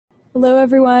Hello,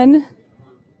 everyone.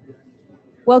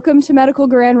 Welcome to Medical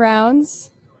Grand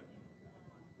Rounds.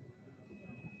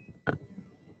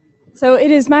 So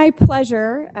it is my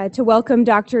pleasure to welcome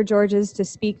Dr. Georges to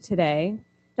speak today.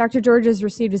 Dr. Georges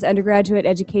received his undergraduate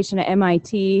education at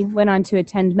MIT, went on to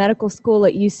attend medical school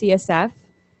at UCSF,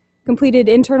 completed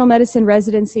internal medicine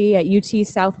residency at UT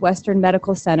Southwestern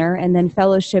Medical Center, and then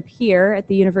fellowship here at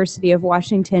the University of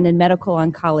Washington in medical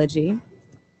oncology.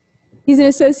 He's an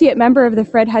associate member of the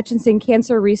Fred Hutchinson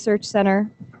Cancer Research Center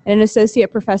and an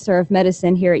associate professor of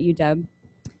medicine here at UW.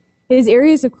 His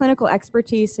areas of clinical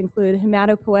expertise include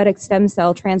hematopoietic stem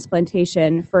cell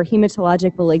transplantation for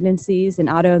hematologic malignancies and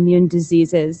autoimmune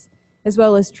diseases, as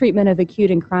well as treatment of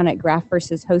acute and chronic graft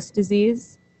versus host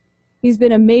disease. He's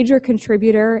been a major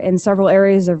contributor in several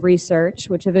areas of research,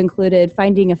 which have included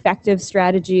finding effective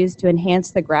strategies to enhance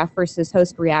the graft versus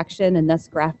host reaction and thus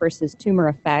graft versus tumor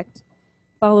effect,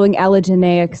 following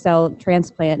allogeneic cell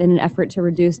transplant in an effort to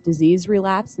reduce disease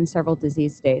relapse in several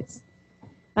disease states.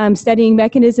 Studying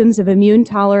mechanisms of immune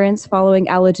tolerance following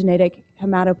allogeneic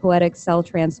hematopoietic cell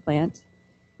transplant,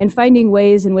 and finding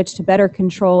ways in which to better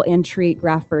control and treat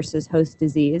graft versus host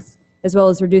disease, as well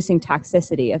as reducing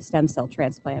toxicity of stem cell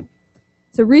transplant.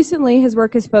 So recently, his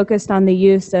work has focused on the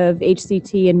use of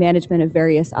HCT in management of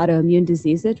various autoimmune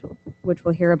diseases, which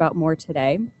we'll hear about more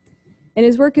today. And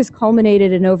his work has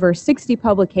culminated in over 60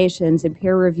 publications in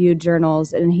peer-reviewed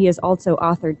journals, and he has also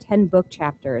authored 10 book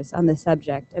chapters on the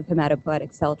subject of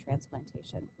hematopoietic cell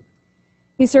transplantation.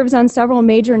 He serves on several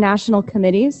major national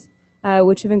committees,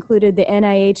 which have included the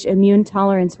NIH Immune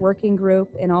Tolerance Working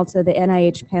Group and also the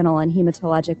NIH Panel on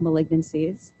Hematologic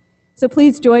Malignancies. So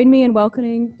please join me in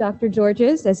welcoming Dr.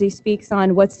 Georges as he speaks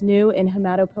on what's new in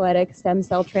hematopoietic stem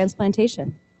cell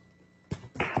transplantation.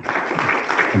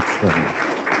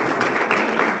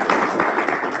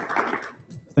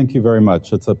 Thank you very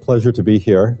much. It's a pleasure to be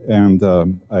here, and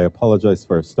I apologize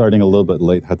for starting a little bit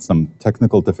late. Had some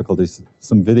technical difficulties.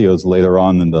 Some videos later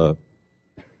on in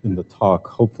the talk.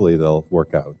 Hopefully they'll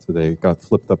work out. So they got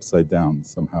flipped upside down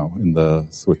somehow in the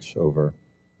switch over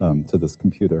to this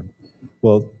computer.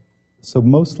 Well, so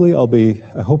mostly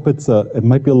I hope it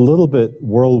might be a little bit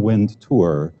whirlwind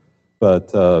tour,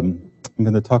 but I'm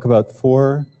going to talk about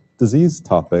 4 disease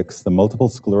topics: the multiple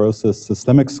sclerosis,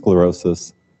 systemic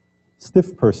sclerosis,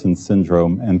 stiff person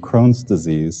syndrome, and Crohn's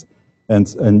disease,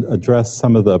 and address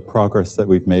some of the progress that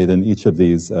we've made in each of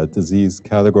these disease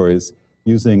categories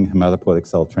using hematopoietic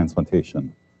cell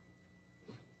transplantation.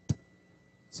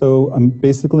 So I'm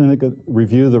basically going to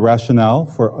review the rationale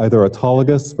for either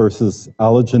autologous versus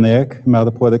allogeneic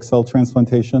hematopoietic cell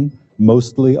transplantation.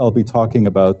 Mostly I'll be talking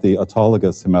about the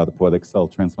autologous hematopoietic cell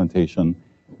transplantation,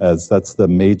 as that's the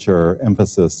major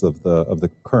emphasis of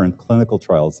the current clinical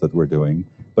trials that we're doing.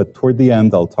 But toward the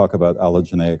end, I'll talk about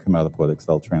allogeneic hematopoietic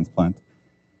cell transplant.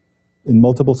 In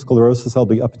multiple sclerosis, I'll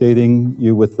be updating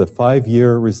you with the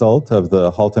 5-year result of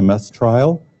the HALT-MS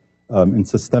trial. In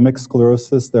systemic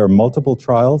sclerosis, there are multiple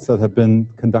trials that have been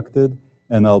conducted,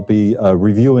 and I'll be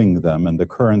reviewing them and the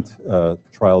current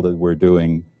trial that we're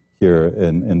doing here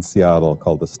in Seattle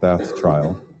called the STAT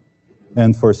trial.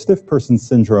 And for stiff person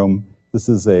syndrome, this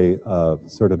is a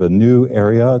sort of a new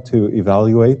area to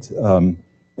evaluate.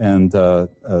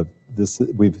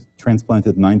 We've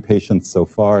transplanted 9 patients so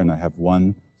far, and I have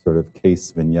one sort of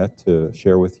case vignette to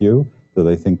share with you that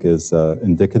I think is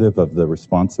indicative of the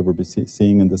response that we're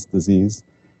seeing in this disease.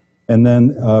 And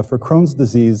then for Crohn's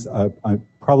disease, I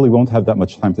probably won't have that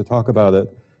much time to talk about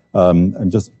it. I'm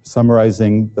just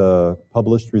summarizing the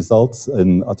published results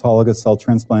in autologous cell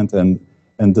transplant and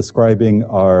describing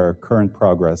our current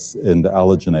progress in the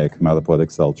allogeneic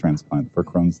hematopoietic cell transplant for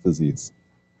Crohn's disease.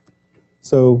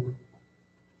 So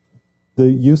the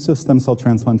use of stem cell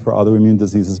transplant for autoimmune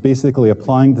disease is basically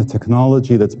applying the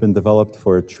technology that's been developed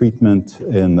for treatment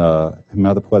in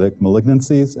hematopoietic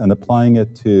malignancies and applying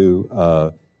it to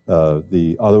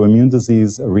the autoimmune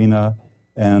disease arena,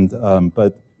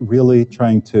 but really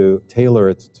trying to tailor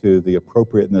it to the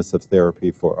appropriateness of therapy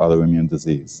for autoimmune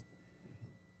disease.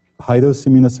 High-dose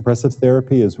immunosuppressive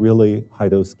therapy is really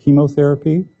high-dose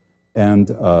chemotherapy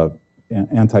and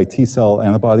anti-T-cell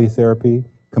antibody therapy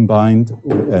combined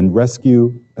and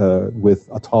rescue with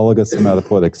autologous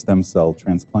hematopoietic stem cell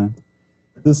transplant.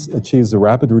 This achieves a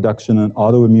rapid reduction in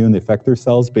autoimmune effector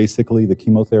cells. Basically, the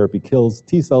chemotherapy kills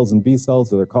T cells and B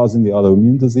cells that are causing the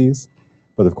autoimmune disease,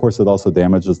 but of course it also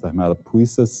damages the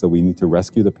hematopoiesis, so we need to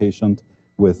rescue the patient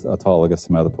with autologous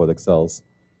hematopoietic cells.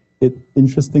 It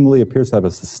interestingly appears to have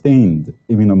a sustained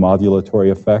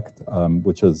immunomodulatory effect,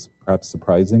 which is perhaps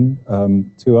surprising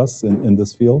to us in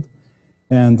this field.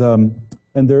 And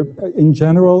And there, in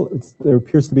general, there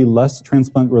appears to be less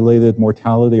transplant-related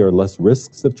mortality or less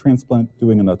risks of transplant,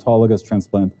 doing an autologous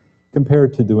transplant,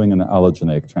 compared to doing an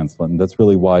allogeneic transplant. And that's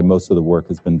really why most of the work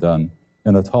has been done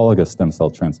in autologous stem cell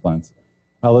transplants.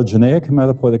 Allogeneic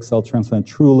hematopoietic cell transplant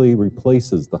truly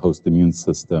replaces the host immune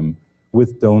system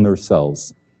with donor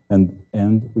cells.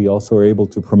 And we also are able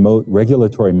to promote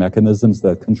regulatory mechanisms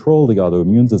that control the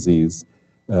autoimmune disease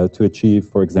to achieve,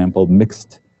 for example,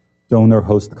 mixed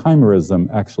donor-host chimerism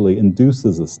actually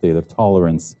induces a state of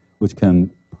tolerance, which can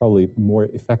probably more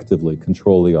effectively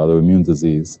control the autoimmune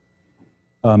disease.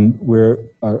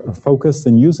 Our focus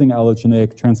in using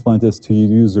allogeneic transplant is to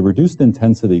use a reduced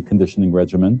intensity conditioning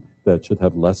regimen that should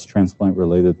have less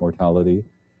transplant-related mortality.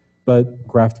 But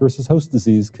graft versus host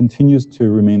disease continues to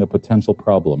remain a potential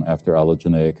problem after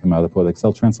allogeneic hematopoietic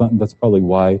cell transplant, and that's probably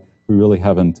why we really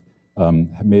haven't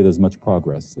made as much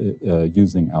progress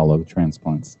using allo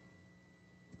transplants.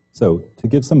 So to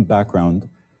give some background,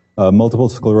 multiple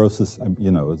sclerosis,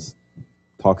 is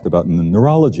talked about in the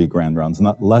neurology grand rounds,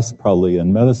 not less probably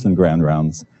in medicine grand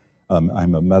rounds.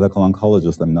 I'm a medical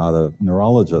oncologist, I'm not a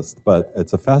neurologist, but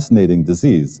it's a fascinating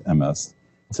disease, MS.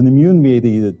 It's an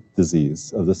immune-mediated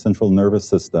disease of the central nervous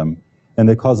system, and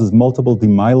it causes multiple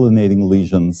demyelinating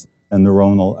lesions and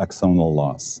neuronal axonal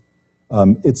loss.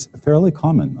 It's fairly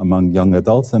common among young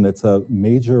adults, and it's a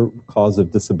major cause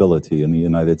of disability in the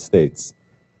United States.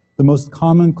 The most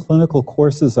common clinical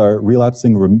courses are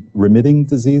relapsing remitting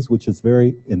disease, which is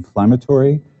very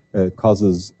inflammatory. It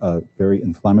causes very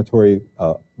inflammatory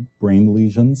brain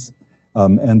lesions.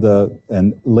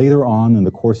 And later on in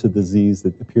the course of disease,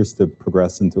 it appears to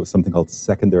progress into something called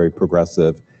secondary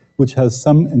progressive, which has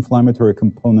some inflammatory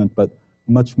component, but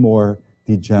much more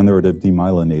degenerative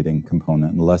demyelinating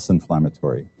component and less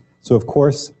inflammatory. So of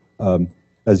course,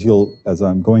 as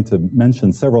I'm going to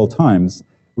mention several times,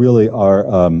 really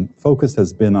our focus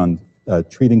has been on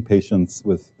treating patients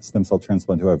with stem cell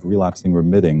transplant who have relapsing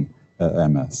remitting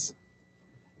MS.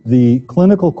 The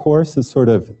clinical course is sort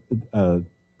of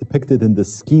depicted in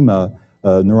this schema.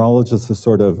 Neurologists have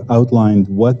sort of outlined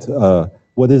what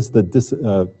is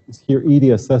the, here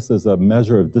EDSS is a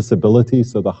measure of disability,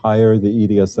 so the higher the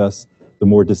EDSS, the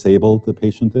more disabled the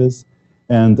patient is,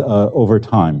 and over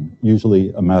time,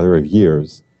 usually a matter of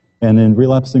years. And in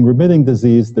relapsing remitting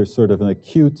disease, there's sort of an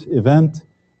acute event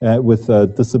with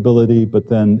disability, but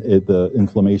then the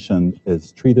inflammation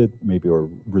is treated, maybe, or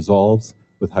resolves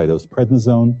with high-dose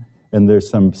prednisone. And there's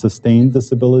some sustained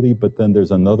disability, but then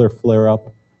there's another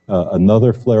flare-up,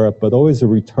 but always a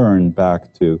return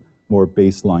back to more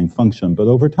baseline function. But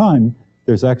over time,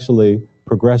 there's actually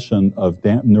progression of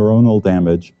neuronal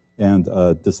damage and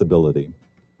disability.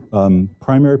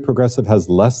 Primary progressive has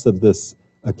less of this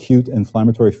acute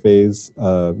inflammatory phase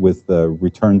with the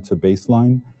return to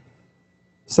baseline.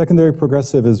 Secondary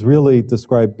progressive is really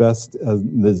described best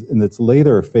in its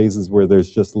later phases where there's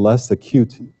just less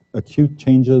acute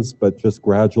changes, but just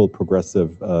gradual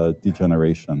progressive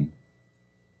degeneration.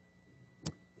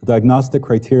 The diagnostic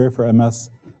criteria for MS: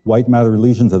 white matter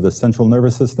lesions of the central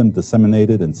nervous system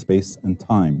disseminated in space and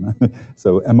time.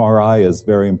 So MRI is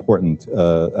very important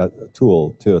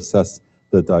tool to assess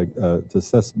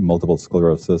multiple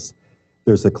sclerosis.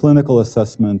 There's a clinical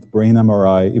assessment, brain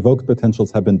MRI. Evoked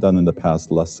potentials have been done in the past,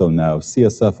 less so now.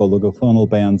 CSF oligoclonal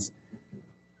bands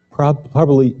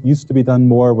probably used to be done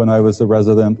more when I was a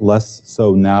resident, less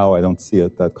so now. I don't see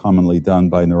it that commonly done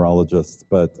by neurologists,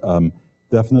 but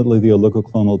definitely the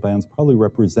oligoclonal bands probably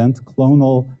represent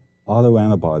clonal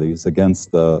autoantibodies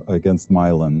against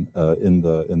myelin in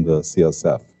the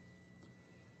CSF.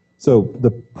 So the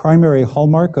primary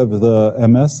hallmark of the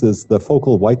MS is the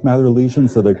focal white matter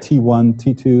lesions that are T1,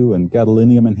 T2, and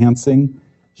gadolinium enhancing.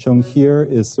 Shown here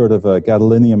is sort of a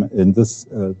gadolinium, in this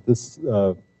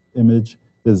image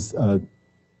is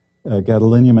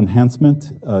gadolinium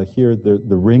enhancement. Here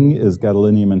the ring is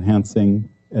gadolinium enhancing,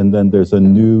 and then there's a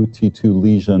new T2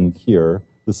 lesion here.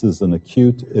 This is an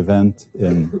acute event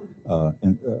in a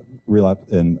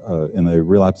relapsing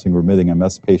remitting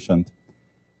MS patient.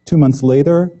 2 months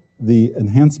later, the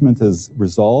enhancement is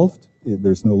resolved.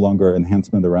 There's no longer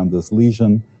enhancement around this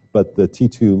lesion, but the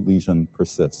T2 lesion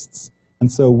persists.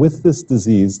 And so with this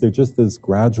disease, there just is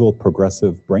gradual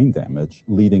progressive brain damage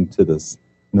leading to this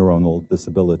neuronal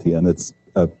disability, and it's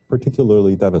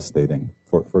particularly devastating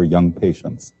for young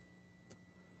patients.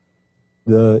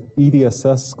 The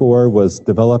EDSS score was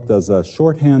developed as a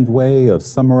shorthand way of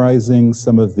summarizing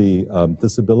some of the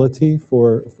disability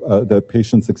for the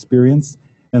patient's experience.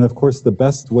 And of course, the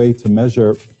best way to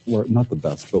measure, or not the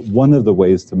best, but one of the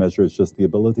ways to measure is just the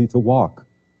ability to walk.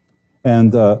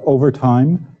 And over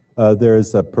time,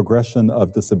 there's a progression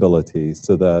of disability,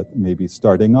 so that maybe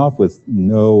starting off with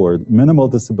no or minimal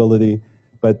disability,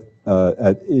 but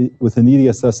with an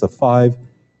EDSS of 5,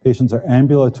 patients are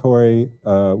ambulatory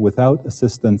without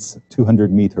assistance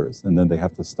 200 meters, and then they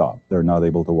have to stop. They're not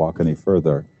able to walk any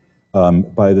further.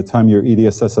 By the time you're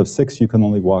EDSS of 6, you can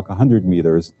only walk 100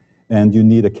 meters, and you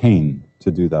need a cane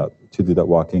to do that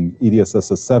walking.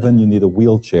 EDSS of 7, you need a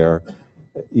wheelchair.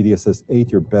 EDSS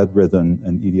 8, you're bedridden,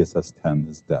 and EDSS 10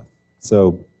 is death.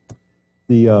 So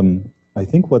I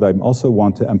think what I also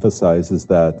want to emphasize is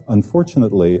that,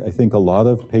 unfortunately, I think a lot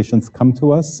of patients come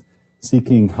to us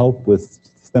seeking help with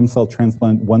stem cell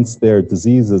transplant once their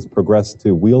disease has progressed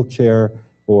to wheelchair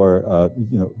or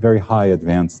very high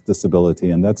advanced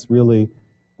disability, and that's really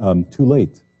too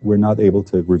late. We're not able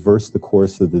to reverse the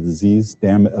course of the disease,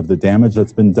 of the damage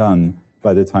that's been done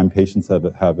by the time patients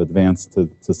have advanced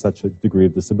to such a degree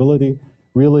of disability.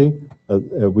 Really,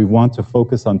 we want to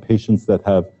focus on patients that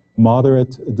have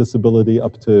moderate disability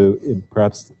up to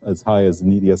perhaps as high as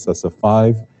an EDSS of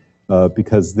 5,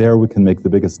 because there we can make the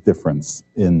biggest difference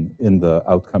in the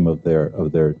outcome of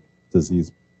their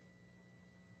disease.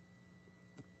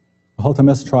 The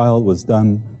HALT-MS trial was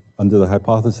done under the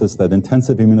hypothesis that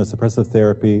intensive immunosuppressive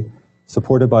therapy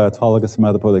supported by autologous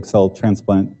hematopoietic cell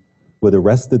transplant would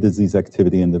arrest the disease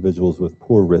activity in individuals with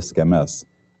poor risk MS.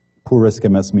 Poor risk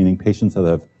MS meaning patients that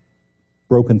have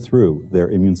broken through their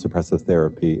immune suppressive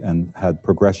therapy and had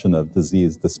progression of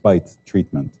disease despite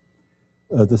treatment.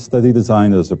 The study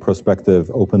design is a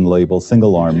prospective, open-label,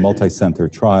 single-arm, multi-center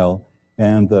trial,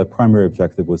 and the primary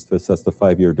objective was to assess the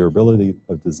 5-year durability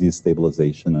of disease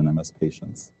stabilization in MS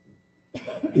patients.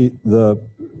 The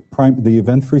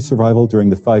event-free survival during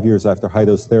the 5 years after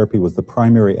high-dose therapy was the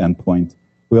primary endpoint.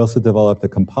 We also developed a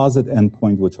composite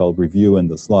endpoint, which I'll review in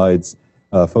the slides,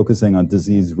 focusing on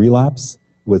disease relapse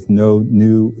with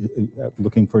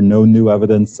looking for no new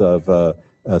evidence of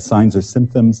signs or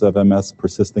symptoms of MS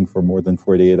persisting for more than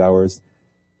 48 hours,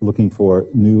 looking for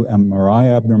new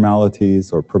MRI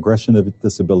abnormalities or progression of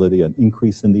disability, an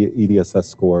increase in the EDSS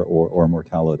score or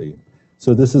mortality.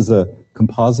 So this is a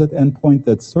composite endpoint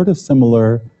that's sort of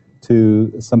similar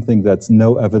to something that's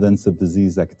no evidence of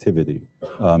disease activity.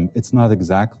 It's not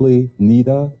exactly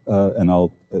NIDA,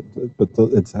 but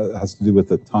it has to do with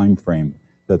the time frame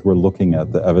that we're looking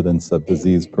at, the evidence of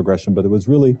disease progression. But it was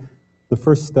really the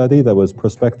first study that was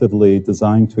prospectively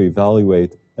designed to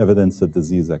evaluate evidence of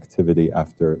disease activity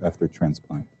after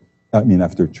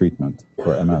treatment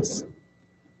for MS.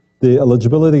 The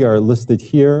eligibility are listed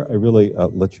here. I really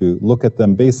let you look at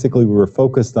them. Basically, we were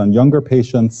focused on younger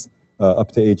patients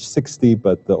up to age 60,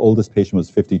 but the oldest patient was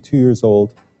 52 years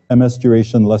old. MS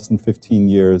duration less than 15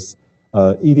 years.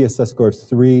 EDSS score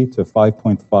 3 to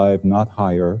 5.5, not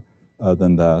higher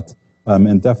than that.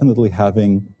 And definitely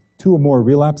having 2 or more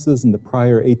relapses in the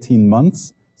prior 18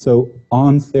 months. So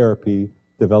on therapy,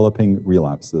 developing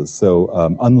relapses. So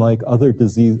unlike other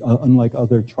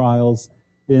trials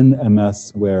in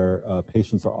MS where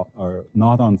patients are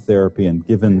not on therapy and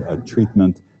given a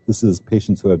treatment, this is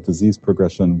patients who have disease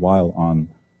progression while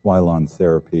on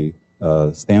therapy,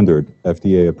 standard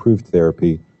FDA-approved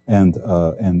therapy,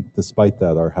 and despite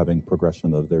that are having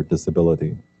progression of their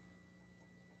disability.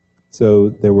 So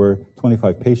there were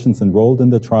 25 patients enrolled in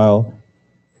the trial.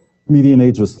 Median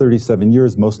age was 37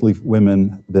 years, mostly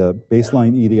women. The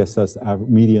baseline EDSS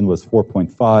median was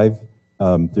 4.5.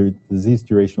 The disease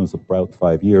duration was about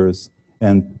 5 years,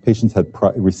 and patients had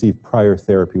received prior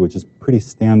therapy, which is pretty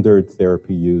standard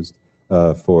therapy used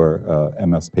for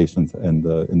MS patients in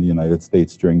the United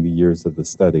States during the years of the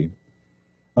study.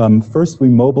 First, we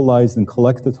mobilized and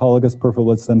collected autologous peripheral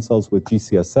blood stem cells with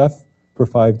GCSF for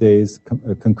 5 days,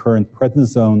 concurrent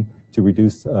prednisone to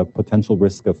reduce potential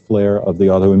risk of flare of the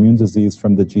autoimmune disease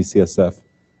from the GCSF.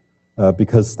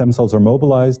 Because stem cells are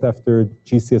mobilized after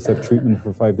GCSF treatment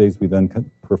for 5 days, we then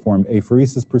perform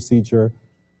apheresis procedure.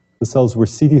 The cells were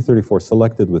CD34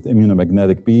 selected with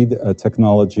immunomagnetic bead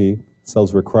technology.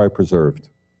 Cells were cryopreserved.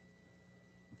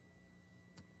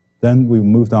 Then we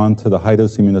moved on to the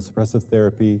high-dose immunosuppressive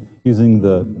therapy using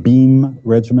the BEAM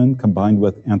regimen combined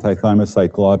with antithymocyte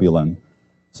globulin.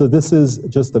 So this is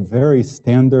just a very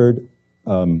standard,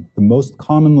 the most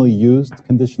commonly used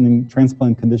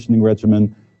transplant conditioning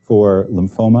regimen for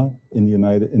lymphoma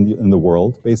in the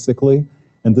world, basically.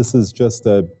 And this is just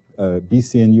a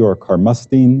BCNU or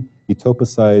carmustine,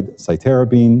 etoposide,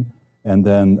 cytarabine, and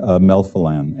then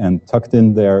melphalan. And tucked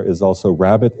in there is also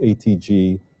rabbit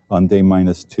ATG on day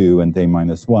 -2 and day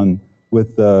 -1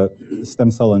 with the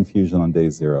stem cell infusion on day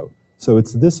 0. So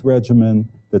it's this regimen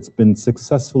that's been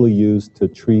successfully used to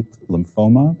treat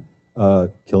lymphoma,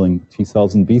 killing T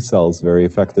cells and B cells very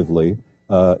effectively,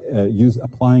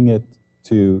 applying it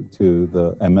to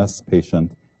the MS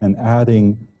patient and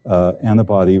adding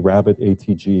antibody rabbit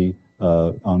ATG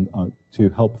to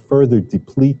help further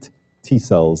deplete T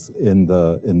cells in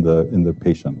the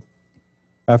patient.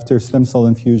 After stem cell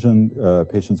infusion,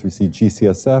 patients received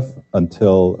GCSF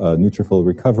until neutrophil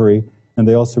recovery, and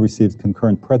they also received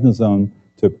concurrent prednisone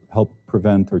to help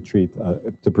prevent or treat,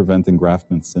 to prevent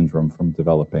engraftment syndrome from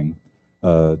developing,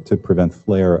 to prevent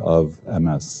flare of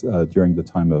MS during the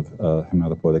time of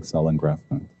hematopoietic cell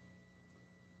engraftment.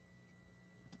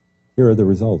 Here are the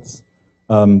results.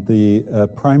 The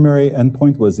primary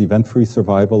endpoint was event-free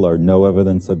survival or no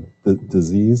evidence of the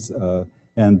disease,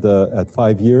 and at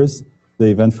 5 years, the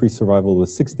event-free survival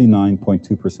was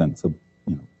 69.2%, so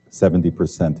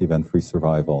 70% event-free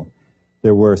survival.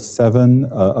 There were 7,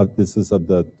 this is of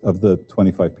the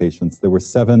 25 patients, there were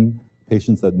 7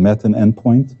 patients that met an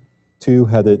endpoint. 2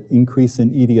 had an increase in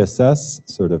EDSS,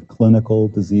 sort of clinical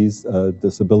disease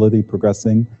disability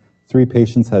progressing. 3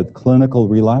 patients had clinical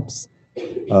relapse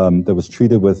that was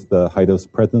treated with high-dose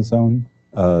prednisone.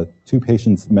 2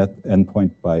 patients met endpoint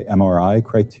by MRI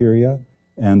criteria,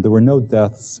 and there were no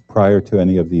deaths prior to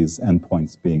any of these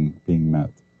endpoints being met.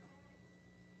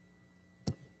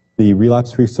 The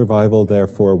relapse-free survival,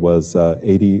 therefore, was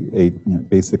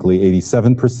basically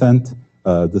 87%.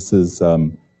 This is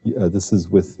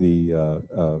with the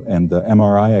and the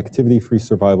MRI activity-free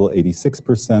survival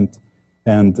 86%,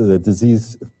 and the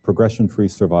disease progression-free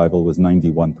survival was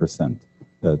 91%.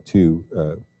 2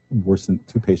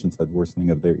 patients had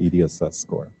worsening of their EDSS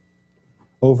score.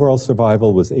 Overall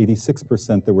survival was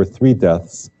 86%. There were 3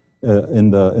 deaths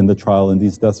in the trial, and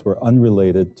these deaths were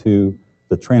unrelated to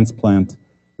the transplant.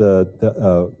 Some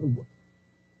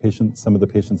of the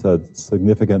patients had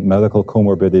significant medical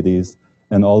comorbidities,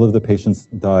 and all of the patients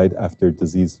died after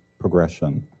disease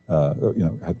progression.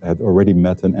 Had already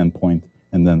met an endpoint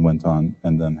and then went on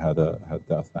and then had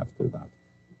death after that.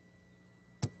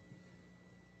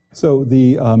 So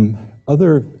the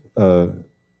other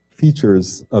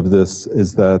features of this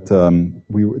is that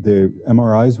the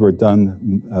MRIs were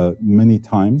done many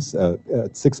times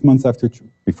at 6 months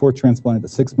before transplant,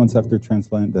 6 months after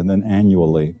transplant, and then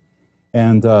annually.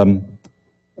 And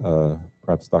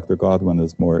perhaps Dr. Godwin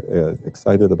is more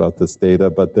excited about this data,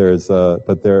 but there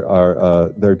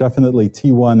are definitely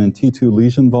T1 and T2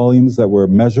 lesion volumes that were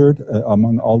measured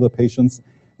among all the patients,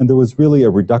 and there was really a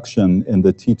reduction in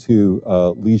the T2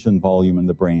 lesion volume in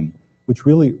the brain, which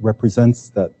really represents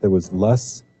that there was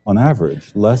less, on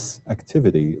average, less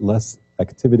activity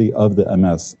of the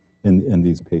MS in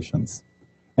these patients.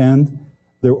 And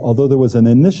although there was an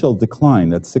initial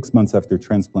decline at 6 months after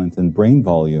transplant in brain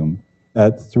volume,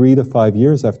 at 3 to 5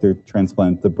 years after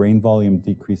transplant, the brain volume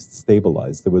decreased,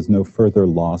 stabilized. There was no further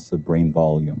loss of brain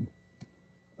volume.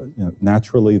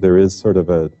 Naturally, there is sort of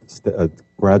a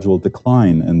gradual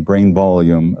decline in brain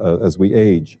volume as we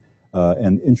age.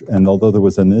 And although there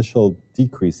was an initial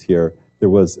decrease here,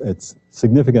 it's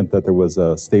significant that there was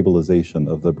a stabilization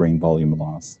of the brain volume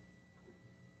loss.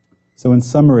 So in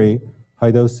summary,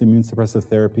 high-dose immune suppressive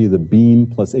therapy, the BEAM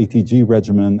plus ATG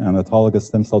regimen, and autologous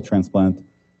stem cell transplant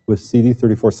with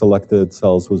CD34 selected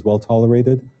cells was well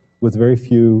tolerated with very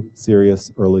few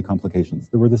serious early complications.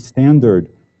 There were the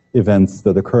standard events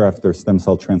that occur after stem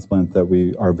cell transplant that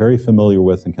we are very familiar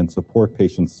with and can support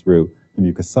patients through: the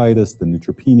mucositis, the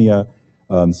neutropenia.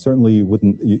 Certainly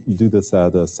you do this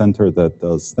at a center that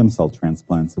does stem cell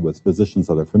transplants with physicians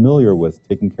that are familiar with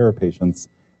taking care of patients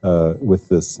with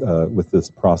this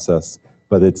process,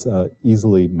 but it's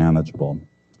easily manageable.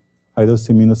 High-dose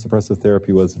immunosuppressive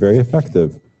therapy was very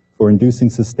effective for inducing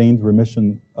sustained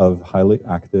remission of highly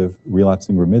active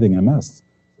relapsing remitting MS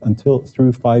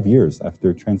through 5 years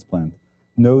after transplant.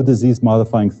 No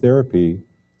disease-modifying therapy,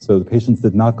 so the patients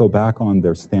did not go back on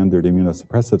their standard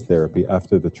immunosuppressive therapy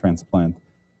after the transplant.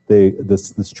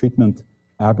 This treatment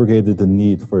abrogated the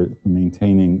need for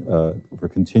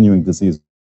continuing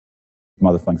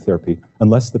disease-modifying therapy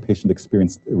unless the patient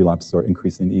experienced a relapse or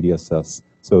increase in EDSS.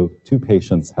 So 2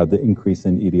 patients had the increase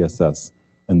in EDSS,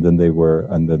 and then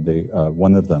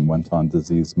one of them went on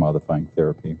disease-modifying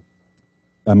therapy.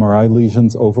 MRI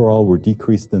lesions overall were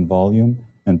decreased in volume,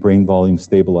 and brain volume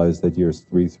stabilized at years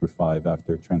 3 through 5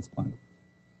 after transplant.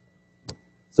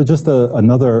 So just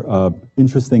another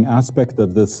interesting aspect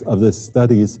of this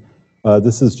studies.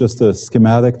 This is just a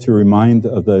schematic to remind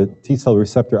of the T cell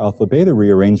receptor alpha-beta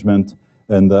rearrangement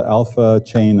and the alpha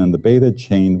chain and the beta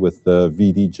chain with the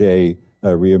VDJ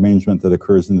rearrangement that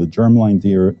occurs in the germline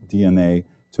DNA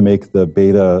to make the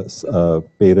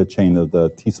beta chain of the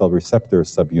T cell receptor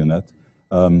subunit.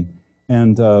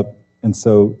 And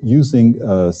so using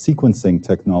sequencing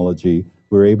technology,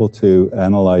 we were able to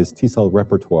analyze T-cell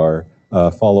repertoire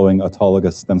following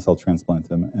autologous stem cell transplant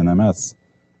in MS.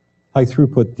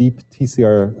 High-throughput deep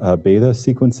TCR beta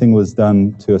sequencing was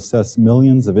done to assess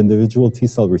millions of individual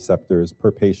T-cell receptors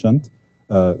per patient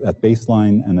at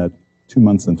baseline and at 2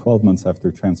 months and 12 months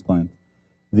after transplant.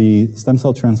 The stem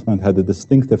cell transplant had a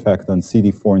distinct effect on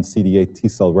CD4 and CD8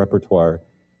 T-cell repertoire.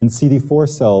 In CD4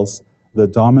 cells, the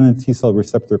dominant T-cell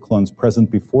receptor clones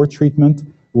present before treatment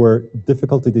were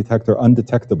difficult to detect or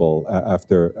undetectable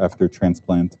after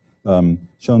transplant,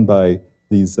 shown by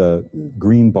these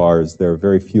green bars. There are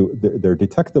very few, they're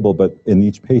detectable but in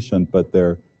each patient, but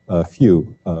they're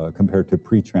few compared to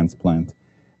pre-transplant.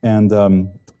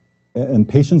 And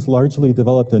patients largely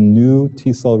developed a new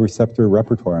T-cell receptor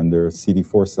repertoire in their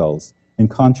CD4 cells. In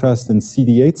contrast, in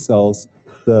CD8 cells,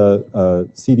 the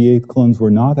CD8 clones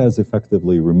were not as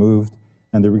effectively removed,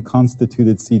 and the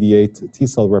reconstituted CD8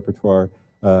 T-cell repertoire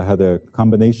had a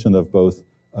combination of both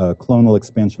clonal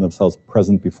expansion of cells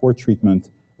present before treatment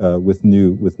with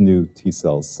new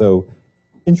T-cells. So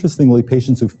interestingly,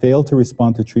 patients who failed to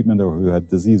respond to treatment or who had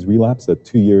disease relapse at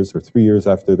 2 years or 3 years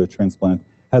after the transplant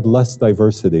had less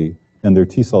diversity in their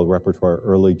T-cell repertoire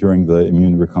early during the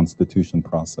immune reconstitution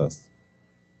process.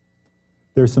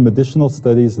 There are some additional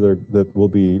studies that will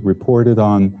be reported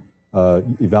on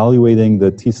evaluating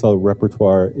the T-cell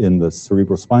repertoire in the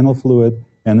cerebrospinal fluid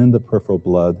and in the peripheral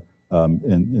blood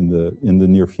in the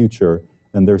near future.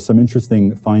 And there's some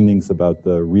interesting findings about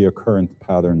the reoccurrent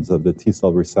patterns of the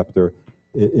T-cell receptor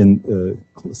in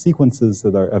sequences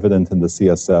that are evident in the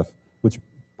CSF, which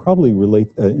probably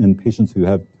relate in patients who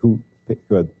had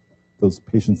those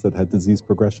patients that had disease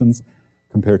progressions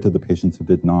compared to the patients who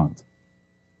did not.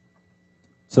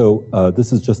 So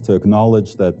this is just to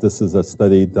acknowledge that this is a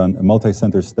study done, a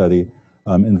multi-center study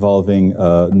involving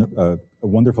a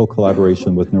wonderful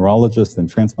collaboration with neurologists and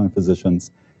transplant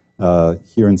physicians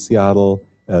here in Seattle,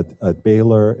 at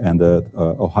Baylor, and at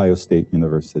Ohio State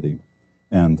University.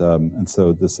 And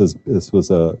so this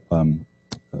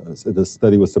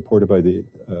study was supported by the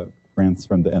grants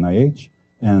from the NIH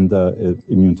and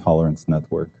Immune Tolerance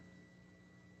Network.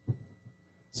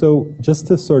 So just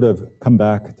to sort of come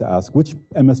back to ask, which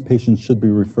MS patients should be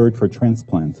referred for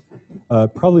transplant?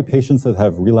 Probably patients that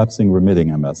have relapsing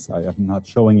remitting MS. I am not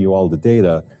showing you all the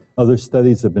data. Other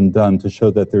studies have been done to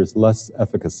show that there's less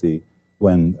efficacy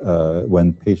when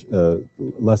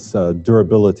less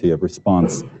durability of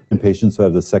response in patients who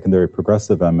have the secondary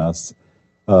progressive MS.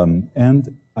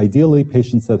 And ideally,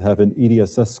 patients that have an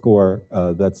EDSS score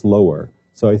that's lower.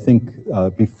 So I think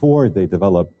before they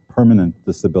develop permanent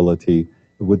disability,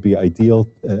 it would be ideal,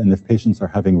 and if patients are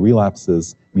having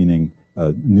relapses, meaning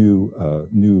new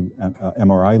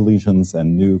MRI lesions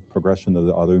and new progression of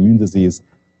the autoimmune disease,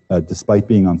 despite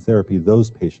being on therapy, those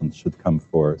patients should come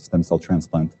for stem cell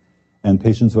transplant. And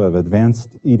patients who have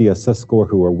advanced EDSS score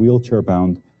who are wheelchair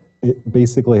bound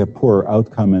basically have poorer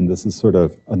outcome, and this is sort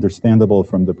of understandable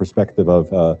from the perspective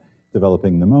of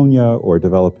developing pneumonia or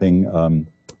developing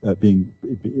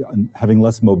having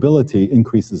less mobility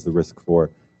increases the risk for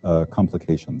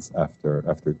complications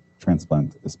after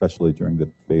transplant, especially during the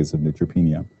phase of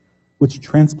neutropenia. Which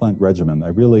transplant regimen? I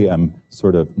really am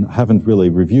haven't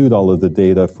really reviewed all of the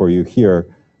data for you here,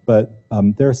 but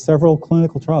there are several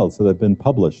clinical trials that have been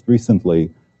published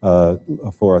recently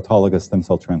for autologous stem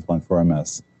cell transplant for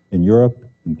MS in Europe,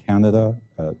 in Canada,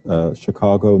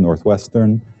 Chicago,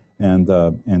 Northwestern,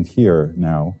 and here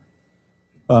now.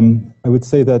 I would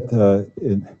say that,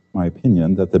 in my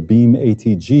opinion, that the Beam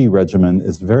ATG regimen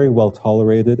is very well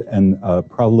tolerated and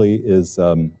probably is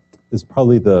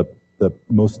probably the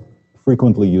most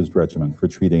frequently used regimen for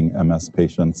treating MS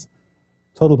patients.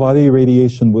 Total body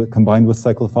irradiation combined with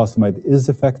cyclophosphamide is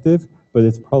effective, but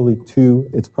it's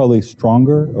probably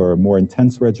stronger or a more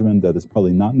intense regimen that is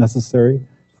probably not necessary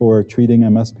for treating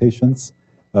MS patients.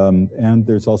 And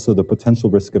there's also the potential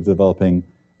risk of developing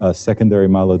secondary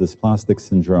myelodysplastic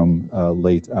syndrome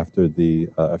late after a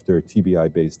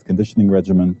TBI-based conditioning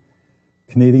regimen.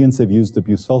 Canadians have used the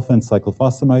busulfan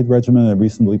cyclophosphamide regimen and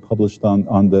recently published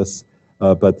on this,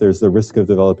 but there's the risk of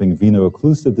developing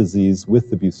veno-occlusive disease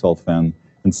with the busulfan,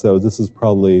 and so this is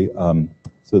probably,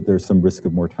 so there's some risk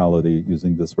of mortality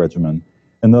using this regimen.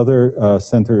 And other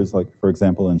centers, like for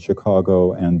example in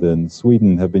Chicago and in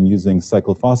Sweden, have been using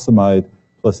cyclophosphamide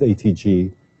plus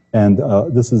ATG, and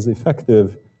this is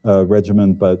effective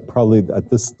regimen, but probably at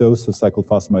this dose of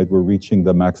cyclophosphamide, we're reaching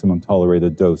the maximum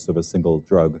tolerated dose of a single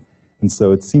drug. And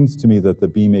so it seems to me that the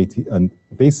Beam AT, and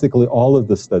basically all of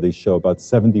the studies show about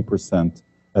 70%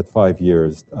 at 5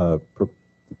 years,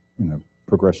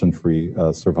 progression-free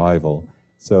survival.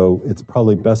 So it's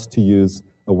probably best to use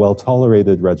a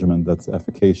well-tolerated regimen that's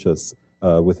efficacious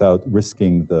without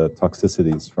risking the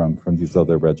toxicities from these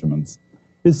other regimens.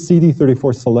 Is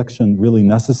CD34 selection really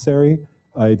necessary?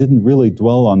 I didn't really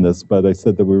dwell on this, but I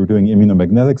said that we were doing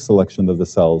immunomagnetic selection of the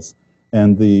cells,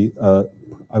 and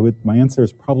my answer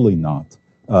is probably not.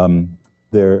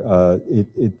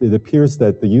 It appears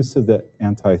that the use of the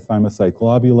anti-thymocyte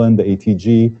globulin, the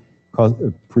ATG,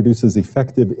 produces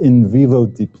effective in vivo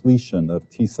depletion of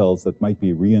T cells that might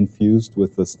be reinfused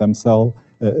with the stem cell,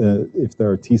 if there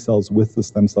are T cells with the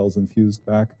stem cells infused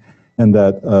back, and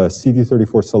that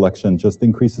CD34 selection just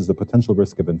increases the potential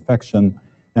risk of infection.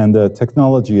 And the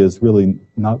technology is really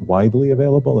not widely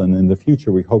available, and in the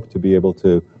future we hope to be able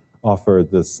to offer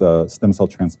this stem cell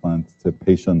transplant to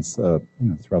patients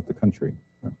throughout the country.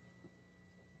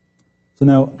 So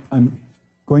now I'm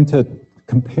going to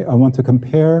compare, I want to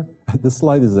compare, this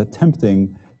slide is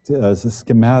attempting to, as a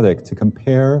schematic to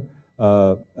compare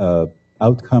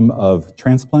outcome of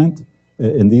transplant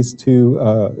in these two,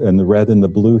 in the red and the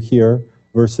blue here,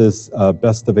 versus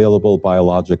best available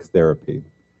biologic therapy.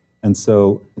 And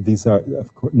so these are,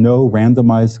 of course, no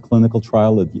randomized clinical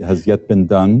trial has yet been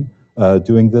done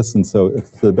doing this. And so it's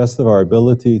to the best of our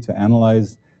ability to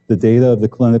analyze the data of the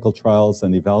clinical trials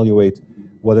and evaluate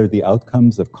what are the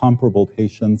outcomes of comparable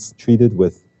patients treated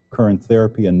with current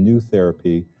therapy and new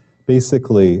therapy.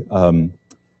 Basically,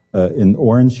 in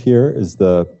orange here is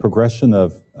the progression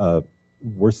of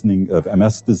worsening of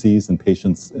MS disease in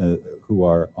patients who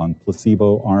are on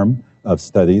placebo arm of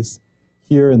studies.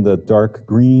 Here in the dark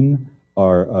green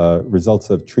are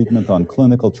results of treatment on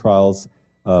clinical trials,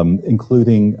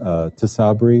 including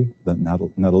Tisabri, the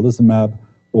natalizumab,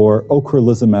 or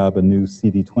ocrelizumab, a new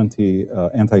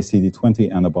CD20 anti-CD20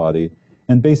 antibody.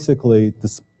 And basically,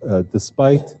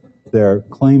 despite their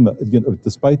claim,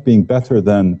 despite being better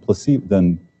than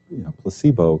placebo,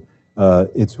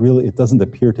 it doesn't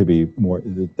appear to be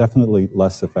definitely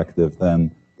less effective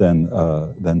than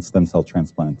stem cell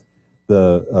transplant.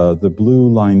 The blue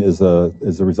line is the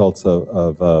results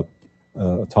of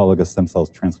autologous stem cell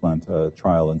transplant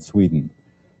trial in Sweden.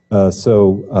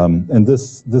 And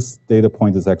this data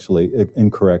point is actually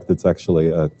incorrect. It's actually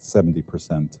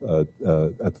 70%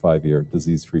 at 5-year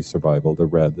disease-free survival. The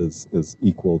red is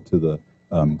equal to the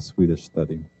Swedish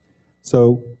study.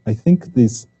 So I think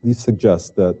these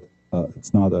suggest that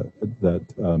it's not that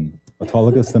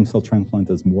autologous stem cell transplant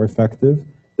is more effective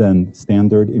than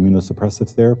standard immunosuppressive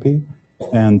therapy.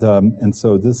 And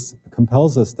so this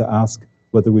compels us to ask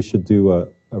whether we should do a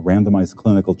randomized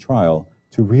clinical trial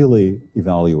to really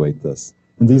evaluate this.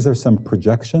 And these are some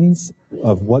projections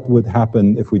of what would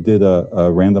happen if we did a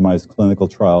randomized clinical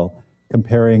trial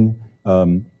comparing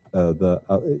the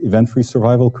event-free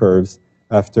survival curves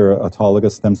after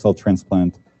autologous stem cell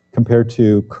transplant compared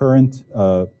to current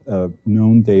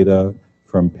known data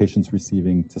from patients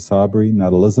receiving Tisabri,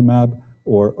 natalizumab,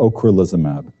 or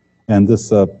ocrelizumab. And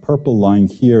this purple line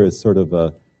here is sort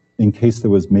of in case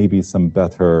there was maybe some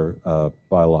better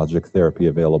biologic therapy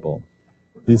available.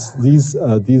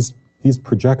 These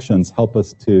projections help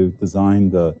us to design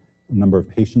the number of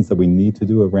patients that we need to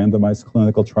do a randomized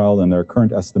clinical trial, and our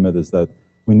current estimate is that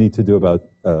we need to do about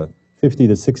 50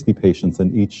 to 60 patients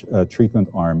in each treatment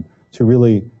arm to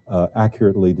really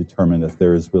accurately determine if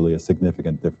there is really a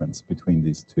significant difference between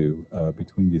these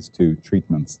two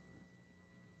treatments.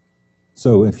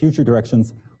 So in future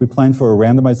directions, we plan for a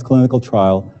randomized clinical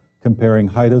trial comparing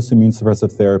high-dose immune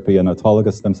suppressive therapy and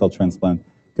autologous stem cell transplant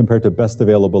compared to best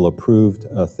available approved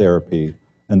therapy.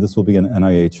 And this will be an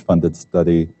NIH-funded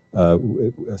study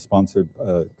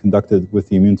conducted with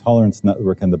the Immune Tolerance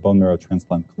Network and the Bone Marrow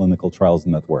Transplant Clinical Trials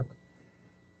Network.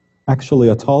 Actually,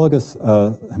 autologous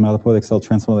hematopoietic cell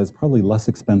transplant is probably less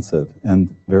expensive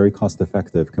and very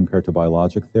cost-effective compared to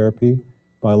biologic therapy.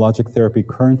 Biologic therapy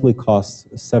currently costs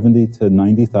 $70,000 to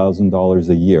 $90,000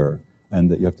 a year, and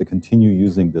that you have to continue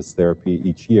using this therapy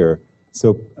each year.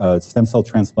 So stem cell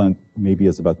transplant maybe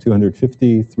is about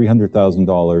 $250,000,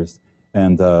 $300,000,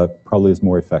 and probably is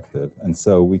more effective. And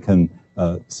so we can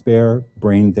spare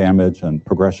brain damage and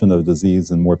progression of disease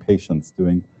in more patients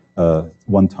doing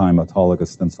one-time autologous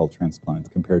stem cell transplant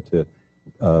compared to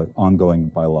ongoing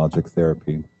biologic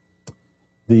therapy.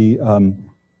 The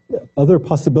other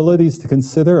possibilities to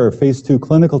consider are phase 2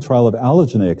 clinical trial of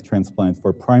allogeneic transplant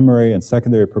for primary and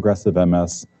secondary progressive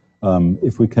MS.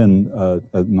 If we can,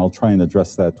 and I'll try and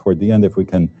address that toward the end, if we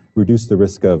can reduce the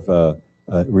risk of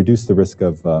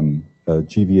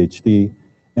GVHD.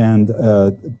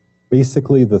 And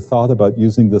basically, the thought about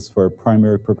using this for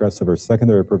primary progressive or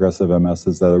secondary progressive MS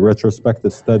is that a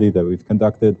retrospective study that we've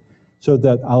conducted showed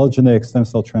that allogeneic stem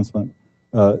cell transplant,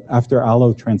 after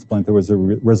allo transplant, there was a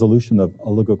resolution of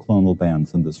oligoclonal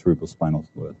bands in the cerebrospinal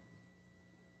fluid.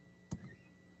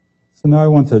 So now I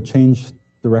want to change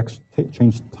direction,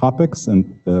 change topics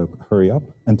and hurry up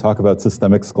and talk about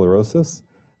systemic sclerosis,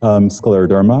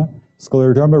 scleroderma.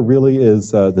 Scleroderma really is,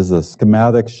 there's a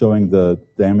schematic showing the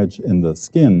damage in the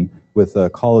skin with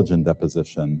collagen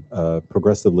deposition,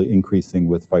 progressively increasing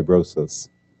with fibrosis.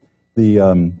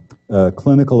 The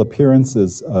clinical appearance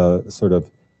is sort of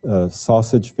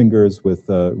sausage fingers with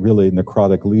really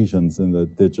necrotic lesions in the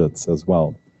digits as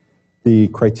well. The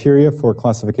criteria for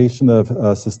classification of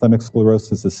systemic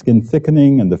sclerosis is skin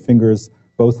thickening in the fingers,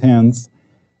 both hands,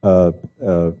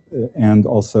 and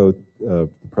also the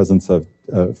presence of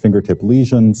fingertip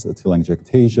lesions,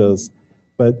 telangiectasias.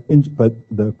 But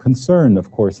the concern, of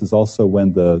course, is also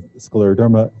when the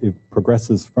scleroderma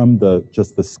progresses from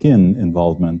just the skin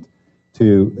involvement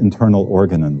to internal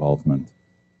organ involvement.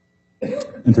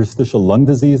 Interstitial lung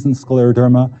disease in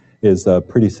scleroderma is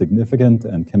pretty significant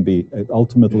and can be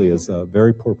ultimately is a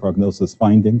very poor prognosis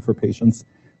finding for patients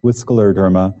with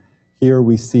scleroderma. Here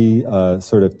we see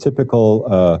sort of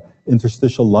typical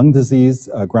interstitial lung disease,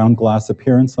 ground glass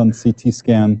appearance on CT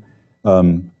scan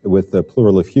with the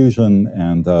pleural effusion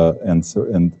and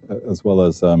as well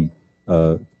as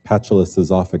patulous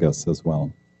esophagus as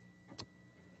well.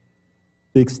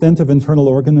 The extent of internal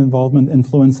organ involvement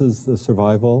influences the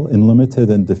survival in limited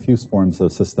and diffuse forms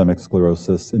of systemic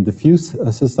sclerosis. In diffuse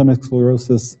systemic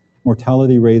sclerosis,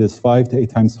 mortality rate is 5 to 8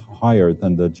 times higher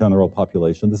than the general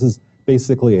population. This is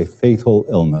basically a fatal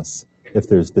illness if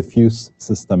there's diffuse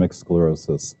systemic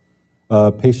sclerosis.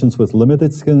 Patients with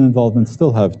limited skin involvement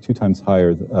still have 2 times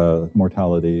higher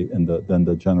mortality than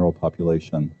the general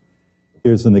population.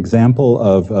 Here's an example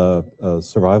of a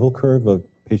survival curve of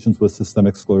patients with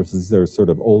systemic sclerosis. These are sort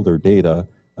of older data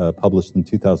published in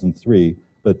 2003,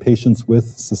 but patients with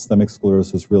systemic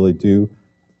sclerosis really do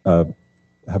have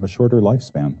a shorter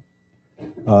lifespan.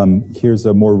 Here's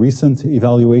a more recent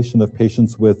evaluation of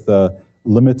patients with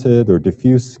limited or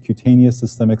diffuse cutaneous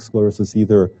systemic sclerosis,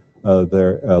 either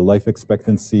their life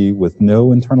expectancy with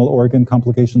no internal organ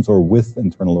complications or with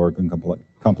internal organ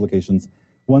complications.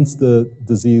 Once the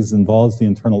disease involves the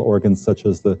internal organs such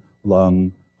as the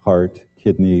lung, heart,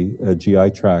 kidney,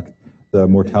 GI tract, the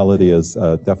mortality is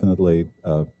definitely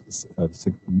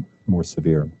more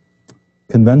severe.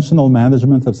 Conventional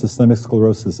management of systemic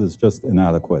sclerosis is just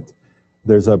inadequate.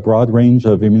 There's a broad range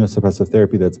of immunosuppressive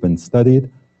therapy that's been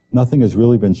studied. Nothing has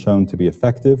really been shown to be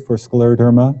effective for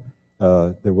scleroderma.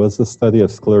 There was a study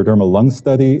of scleroderma lung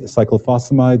study,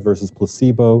 cyclophosphamide versus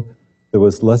placebo. There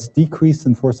was less decrease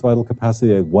in forced vital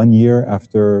capacity at 1 year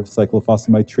after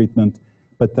cyclophosphamide treatment,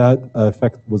 but that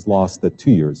effect was lost at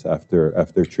 2 years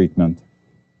after treatment.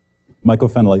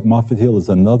 Mycophenolate mofetil is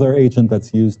another agent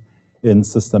that's used in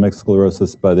systemic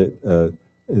sclerosis, but it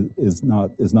is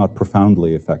not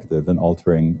profoundly effective in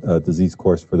altering disease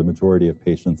course for the majority of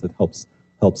patients. It helps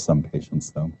some patients,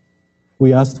 though.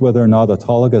 We asked whether or not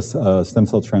autologous stem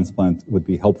cell transplant would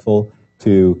be helpful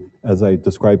to, as I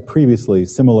described previously,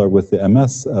 similar with the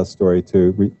MS story,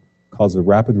 to cause a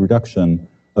rapid reduction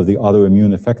of the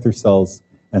autoimmune effector cells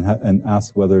and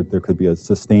ask whether there could be a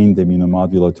sustained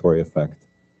immunomodulatory effect.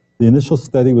 The initial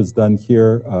study was done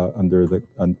here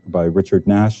by Richard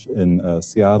Nash in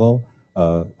Seattle,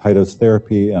 high-dose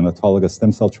therapy and autologous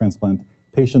stem cell transplant.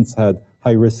 Patients had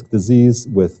high-risk disease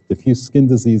with diffuse skin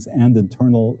disease and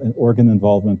internal organ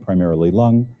involvement, primarily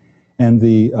lung. And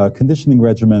the conditioning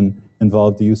regimen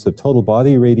involved the use of total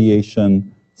body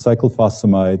radiation,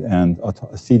 cyclophosphamide, and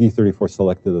CD34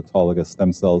 selected autologous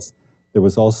stem cells. There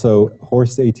was also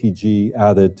horse ATG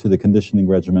added to the conditioning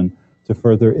regimen to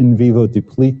further in vivo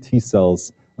deplete T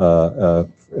cells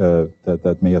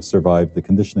that may have survived the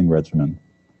conditioning regimen.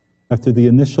 After the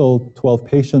initial 12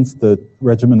 patients, the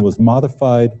regimen was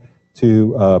modified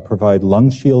to provide lung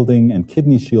shielding and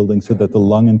kidney shielding so that the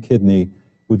lung and kidney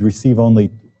would receive only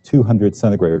 200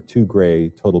 centigrade or 2 gray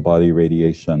total body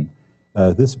radiation.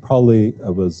 This probably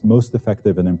was most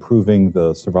effective in improving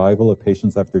the survival of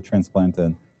patients after transplant,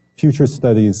 and future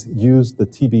studies used the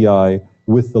TBI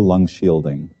with the lung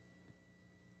shielding.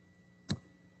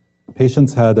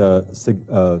 Patients had a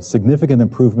significant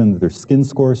improvement in their skin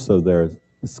score, so their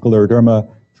scleroderma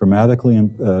dramatically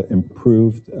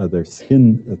improved, their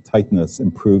skin tightness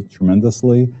improved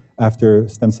tremendously after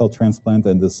stem cell transplant,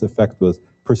 and this effect was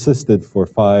persisted for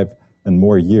 5 and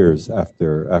more years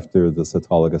after this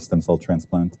autologous stem cell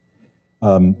transplant.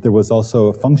 There was also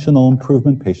a functional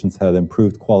improvement. Patients had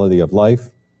improved quality of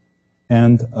life,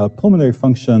 and pulmonary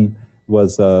function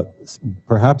was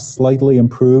perhaps slightly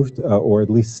improved or at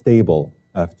least stable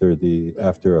after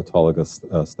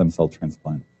autologous stem cell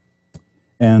transplant.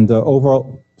 And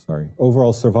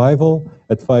overall survival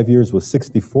at 5 years was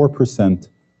 64%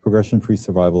 progression-free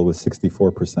survival was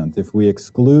 64%. If we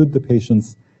exclude the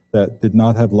patients that did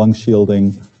not have lung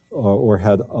shielding or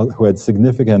who had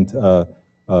significant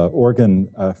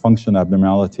organ function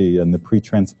abnormality in the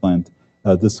pre-transplant,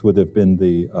 this would have been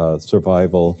the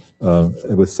survival,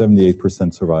 it was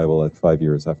 78% survival at 5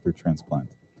 years after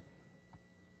transplant.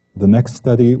 The next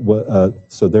study,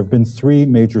 so there have been 3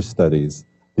 major studies.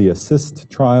 The ASSIST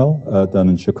trial done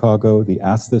in Chicago, the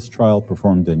ASTIS trial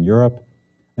performed in Europe,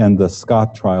 and the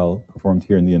SCOT trial performed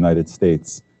here in the United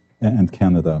States and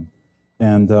Canada.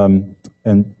 And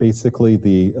basically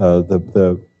both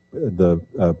the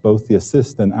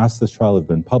ASSIST and ASTIS trial have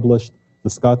been published. The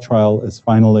SCOT trial is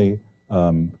finally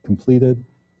completed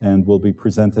and will be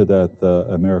presented at the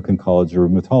American College of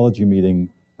Rheumatology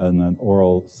meeting in an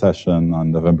oral session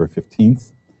on November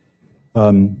 15th.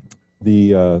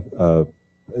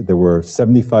 There were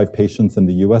 75 patients in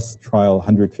the US trial,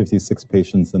 156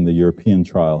 patients in the European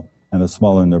trial, and a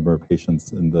smaller number of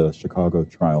patients in the Chicago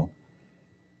trial.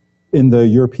 In the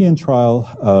European trial,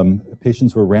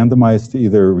 patients were randomized to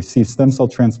either receive stem cell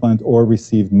transplant or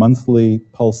receive monthly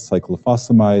pulse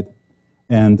cyclophosphamide.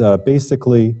 And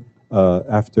basically,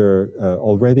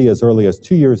 already as early as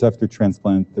 2 years after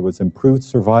transplant, there was improved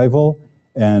survival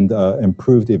and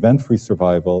improved event-free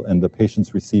survival in the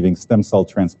patients receiving stem cell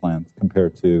transplant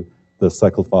compared to the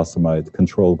cyclophosphamide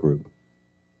control group.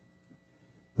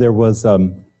 There was,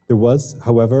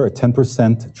 however, a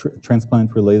 10%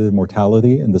 transplant-related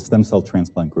mortality in the stem cell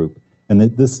transplant group. And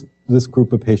this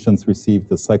group of patients received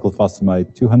the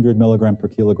cyclophosphamide 200 milligram per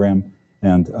kilogram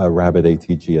and rabbit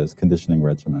ATG as conditioning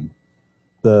regimen.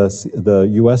 The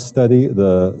US study,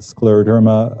 the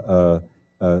scleroderma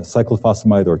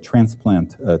cyclophosphamide or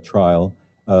transplant trial,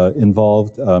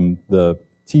 involved the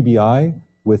TBI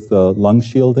with the lung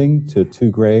shielding to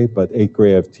 2 gray, but 8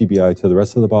 gray of TBI to the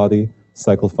rest of the body,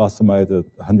 cyclophosphamide at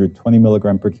 120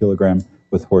 milligram per kilogram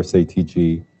with horse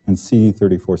ATG, and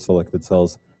CD34 selected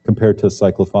cells compared to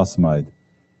cyclophosphamide.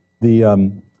 The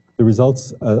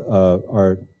results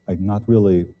I'm not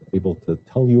really able to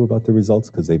tell you about the results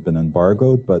because they've been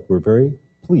embargoed, but we're very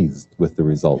pleased with the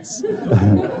results.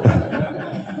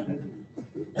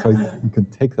 So you can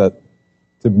take that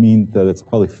to mean that it's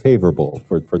probably favorable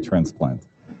for transplant.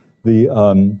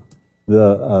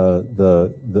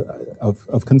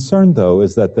 Of concern, though,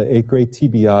 is that the 8-grade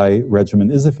TBI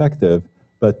regimen is effective,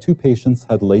 but 2 patients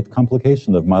had late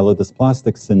complication of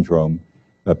myelodysplastic syndrome,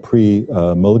 a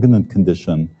pre-malignant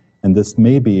condition, and this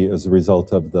may be as a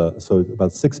result of so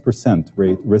about 6%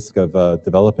 risk of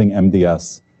developing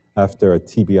MDS after a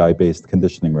TBI-based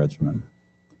conditioning regimen.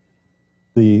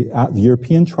 The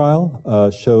European trial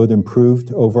showed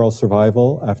improved overall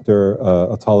survival after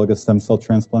autologous stem cell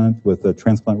transplant with a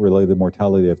transplant-related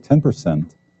mortality of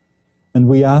 10%. And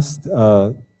we asked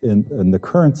in the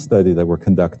current study that we're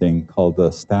conducting called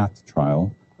the STAT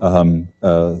trial,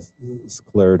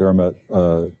 scleroderma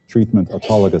treatment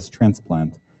autologous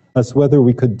transplant, as whether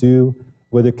we could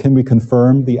can we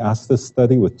confirm the ASTIS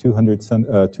study with 200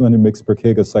 mg per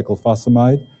kg of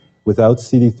cyclophosphamide without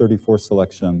CD34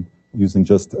 selection using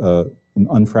just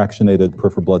unfractionated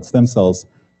peripheral blood stem cells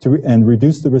and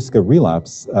reduce the risk of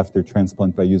relapse after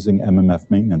transplant by using MMF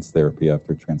maintenance therapy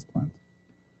after transplant.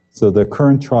 So the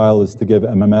current trial is to give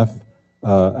MMF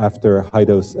after high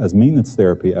dose as maintenance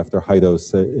therapy after high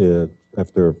dose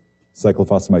after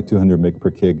cyclophosphamide 200 mg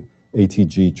per kg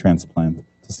ATG transplant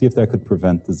to see if that could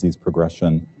prevent disease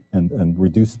progression and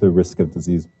reduce the risk of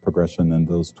disease progression in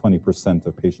those 20%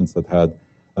 of patients that had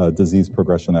disease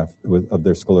progression of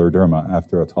their scleroderma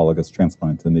after autologous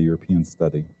transplant in the European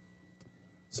study.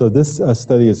 So this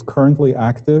study is currently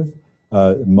active,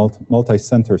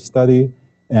 multi-center study,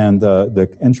 and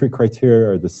the entry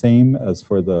criteria are the same as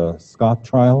for the SCOT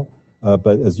trial,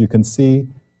 but as you can see,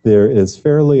 there is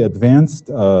fairly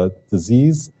advanced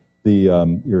disease.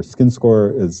 Your skin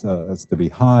score has to be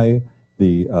high.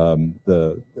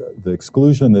 The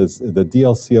exclusion is the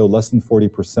DLCO less than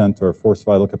 40% or forced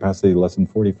vital capacity less than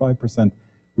 45%.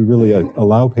 We really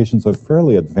allow patients with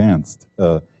fairly advanced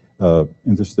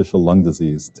interstitial lung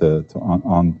disease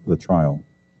on the trial.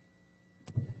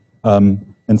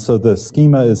 And so the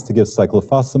schema is to give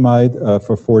cyclophosphamide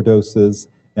for 4 doses,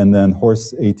 and then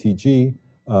horse ATG,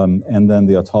 and then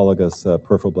the autologous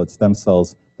peripheral blood stem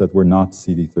cells that were not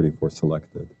CD34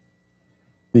 selected.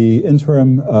 The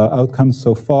interim outcome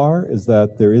so far is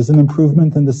that there is an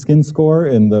improvement in the skin score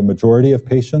in the majority of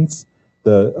patients.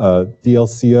 The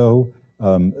DLCO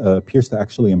appears to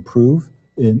actually improve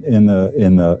in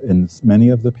many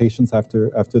of the patients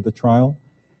after the trial.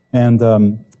 And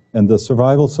the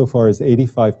survival so far is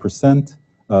 85%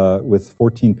 with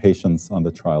 14 patients on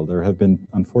the trial. There have been,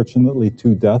 unfortunately,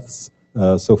 2 deaths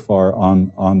so far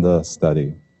on the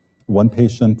study. One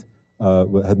patient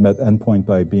had met endpoint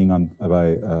by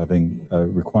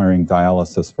requiring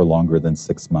dialysis for longer than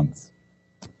 6 months.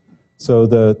 So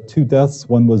the 2 deaths,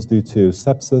 one was due to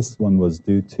sepsis, one was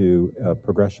due to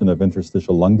progression of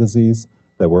interstitial lung disease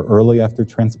that were early after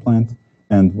transplant,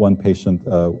 and one patient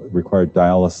required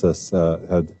dialysis,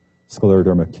 had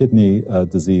scleroderma kidney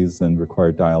disease and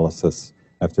required dialysis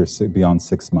after beyond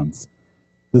 6 months.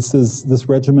 This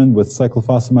regimen with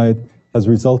cyclophosphamide has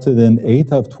resulted in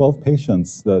 8 of 12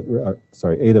 patients that,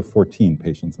 8 of 14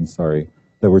 patients,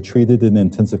 that were treated in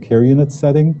intensive care unit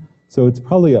setting. So it's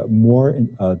probably a more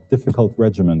difficult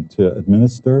regimen to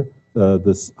administer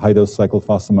this high-dose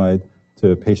cyclophosphamide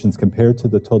to patients compared to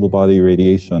the total body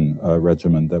radiation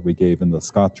regimen that we gave in the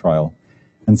Scott trial.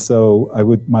 And so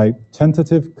my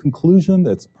tentative conclusion,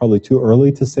 it's probably too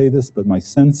early to say this, but my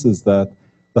sense is that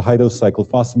the high-dose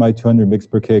cyclophosphamide 200 mg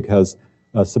per kg has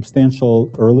substantial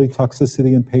early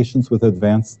toxicity in patients with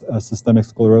advanced systemic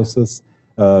sclerosis,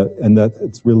 and that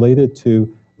it's related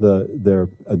to their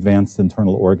advanced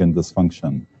internal organ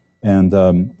dysfunction. And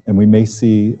we may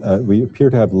see, we appear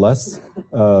to have less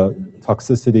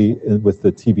toxicity with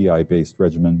the TBI-based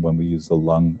regimen when we use the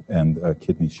lung and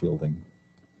kidney shielding.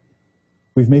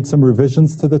 We've made some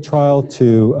revisions to the trial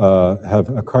to have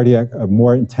a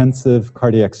more intensive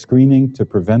cardiac screening to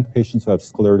prevent patients who have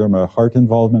scleroderma heart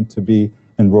involvement to be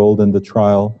enrolled in the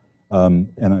trial.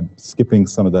 And I'm skipping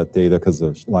some of that data because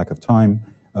of lack of time.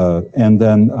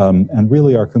 And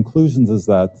really our conclusions is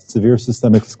that severe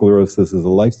systemic sclerosis is a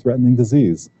life-threatening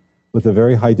disease with a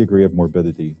very high degree of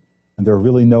morbidity. And there are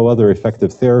really no other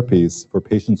effective therapies for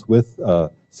patients with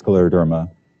scleroderma.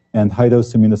 And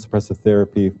high-dose immunosuppressive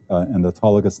therapy and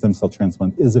autologous stem cell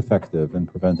transplant is effective in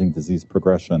preventing disease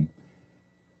progression.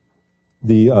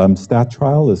 The STAT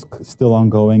trial is still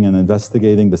ongoing and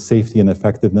investigating the safety and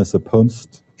effectiveness of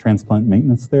post-transplant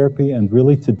maintenance therapy. And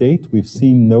really, to date, we've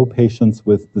seen no patients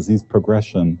with disease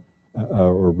progression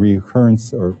or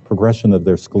recurrence or progression of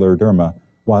their scleroderma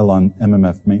while on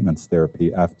MMF maintenance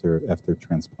therapy after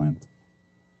transplant.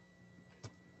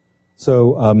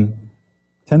 So,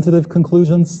 tentative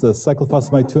conclusions, the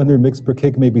cyclophosphamide 200 mg per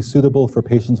kg may be suitable for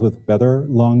patients with better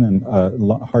lung and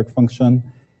heart function,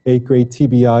 8-grade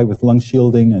TBI with lung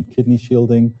shielding and kidney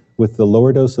shielding with the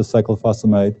lower dose of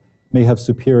cyclophosphamide may have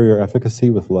superior efficacy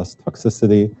with less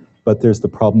toxicity, but there's the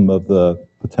problem of the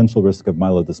potential risk of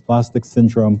myelodysplastic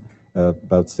syndrome,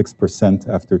 about 6%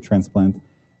 after transplant.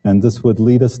 And this would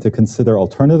lead us to consider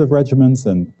alternative regimens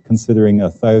and considering a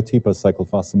thiotepa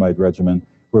cyclophosphamide regimen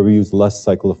where we use less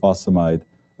cyclophosphamide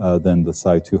than the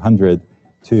Cy 200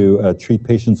 to treat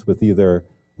patients with either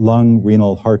lung,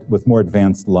 renal, heart, with more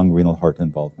advanced lung, renal, heart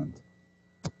involvement.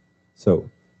 So,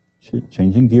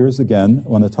 changing gears again, I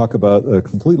want to talk about a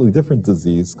completely different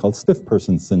disease called stiff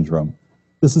person syndrome.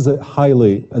 This is an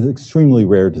extremely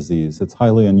rare disease. It's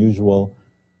highly unusual.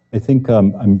 I think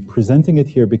I'm presenting it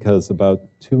here because about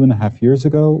 2.5 years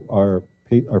ago, our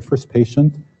first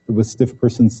patient with stiff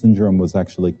person syndrome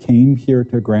came here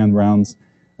to Grand Rounds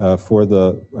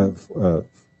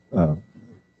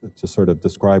to sort of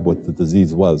describe what the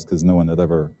disease was, because no one had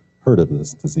ever heard of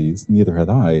this disease. Neither had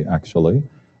I, actually.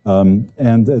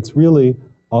 And it's really,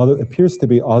 appears to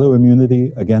be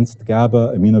autoimmunity against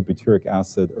GABA aminobutyric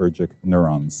acid ergic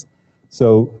neurons.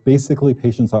 So basically,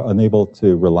 patients are unable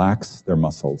to relax their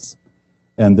muscles.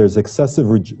 And there's excessive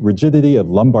rigidity of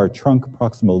lumbar trunk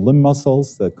proximal limb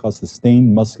muscles that cause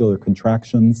sustained muscular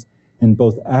contractions in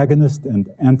both agonist and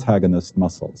antagonist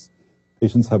muscles.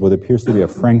 Patients have what appears to be a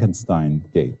Frankenstein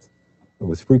gait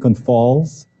with frequent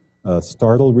falls,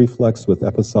 startle reflex with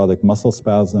episodic muscle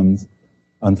spasms.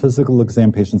 On physical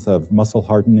exam, patients have muscle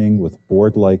hardening with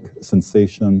board-like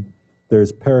sensation.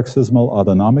 There's paroxysmal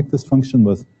autonomic dysfunction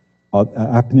with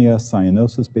apnea,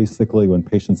 cyanosis. Basically, when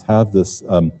patients have this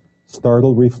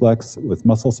startle reflex with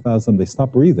muscle spasm, they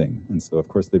stop breathing, and so of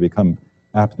course they become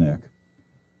apneic.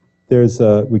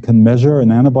 We can measure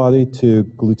an antibody to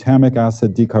glutamic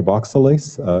acid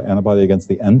decarboxylase, antibody against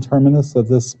the N-terminus of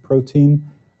this protein,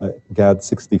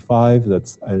 GAD65,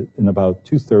 that's in about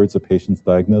 2/3 of patients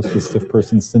diagnosed with stiff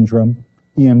person syndrome.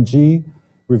 EMG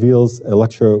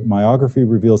electromyography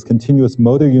reveals continuous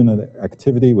motor unit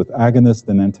activity with agonist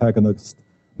and antagonist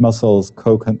muscles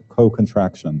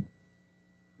co-contraction.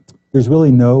 There's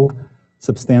really no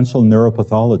substantial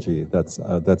neuropathology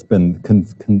that's been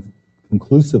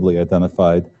conclusively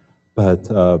identified, but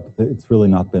it's really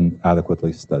not been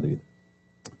adequately studied.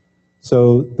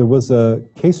 So there was a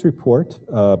case report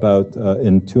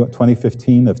in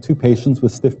 2015 of 2 patients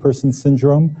with stiff person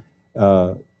syndrome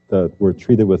that were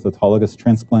treated with autologous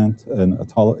transplant in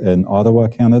Ottawa,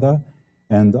 Canada.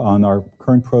 And on our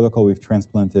current protocol, we've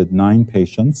transplanted 9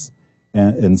 patients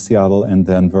in Seattle and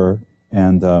Denver,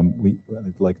 and we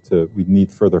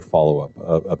need further follow-up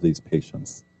of these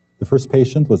patients. The first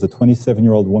patient was a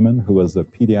 27-year-old woman who was a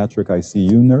pediatric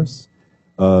ICU nurse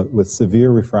with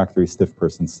severe refractory stiff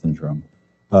person syndrome.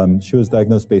 She was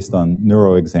diagnosed based on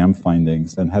neuroexam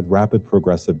findings and had rapid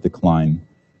progressive decline.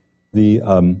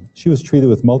 She was treated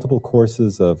with multiple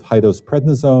courses of high-dose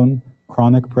prednisone,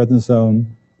 chronic prednisone,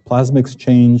 plasma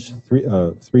exchange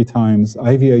 3 times,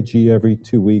 IVIG every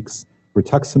 2 weeks,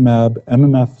 rituximab,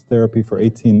 MMF therapy for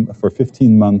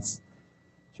 15 months.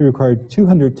 She required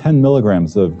 210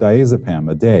 milligrams of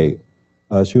diazepam a day.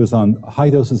 She was on high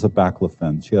doses of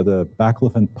baclofen. She had a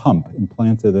baclofen pump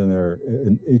implanted in her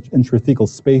intrathecal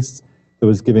space that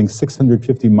was giving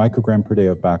 650 microgram per day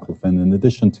of baclofen in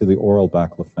addition to the oral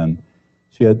baclofen.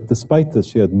 Despite this,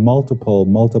 she had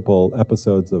multiple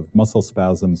episodes of muscle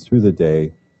spasms through the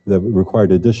day that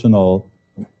required additional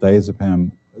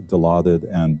diazepam, Dilaudid,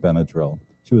 and Benadryl.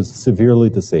 She was severely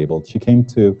disabled. She came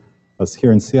to us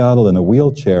here in Seattle in a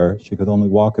wheelchair. She could only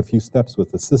walk a few steps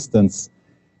with assistance,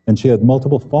 and she had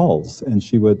multiple falls. And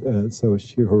she would,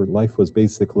 her life was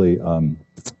basically,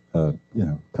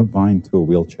 confined to a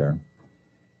wheelchair.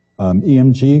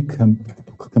 EMG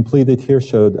completed here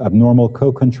showed abnormal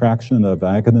co-contraction of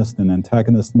agonist and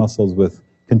antagonist muscles with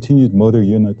continued motor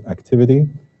unit activity.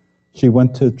 She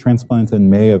went to transplant in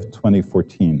May of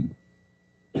 2014.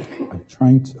 I'm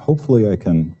trying to, hopefully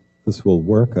this will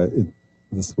work.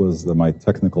 This was my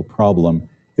technical problem.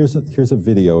 Here's a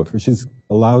video of her. She's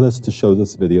allowed us to show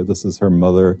this video. This is her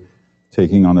mother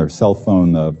taking on her cell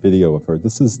phone a video of her.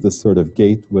 This is the sort of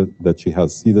gait that she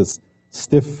has. See this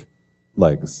stiff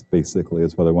legs, basically,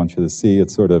 is what I want you to see.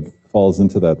 It sort of falls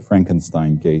into that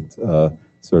Frankenstein gait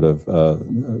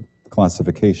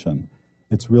classification.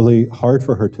 It's really hard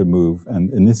for her to move,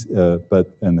 and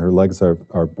her legs are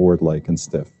board-like and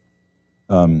stiff.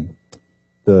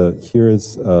 Here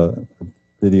is a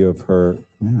video of her.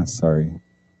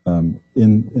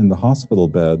 In the hospital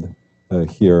bed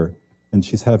here, and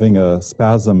she's having a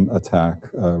spasm attack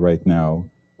right now,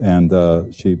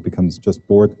 and she becomes just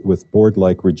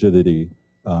board-like rigidity.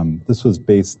 This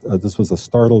was a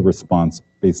startled response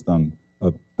based on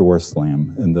a door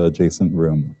slam in the adjacent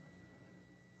room.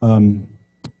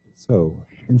 So,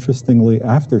 interestingly,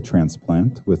 after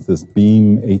transplant, with this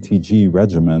BEAM ATG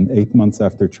regimen, 8 months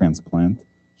after transplant,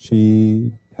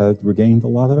 she had regained a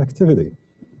lot of activity.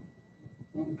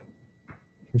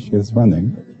 Here she is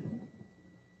running.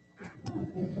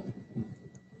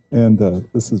 And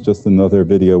this is just another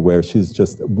video where she's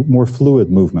just more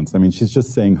fluid movements. I mean, she's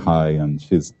just saying hi and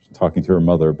she's talking to her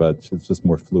mother, but she's just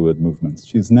more fluid movements.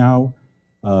 She's now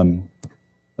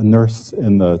a nurse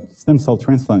in the stem cell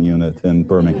transplant unit in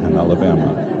Birmingham,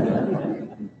 Alabama.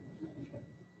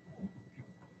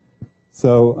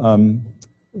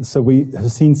 So we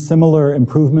have seen similar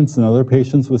improvements in other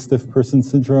patients with stiff person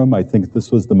syndrome. I think this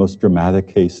was the most dramatic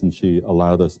case, and she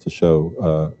allowed us to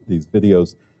show these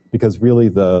videos because really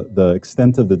the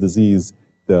extent of the disease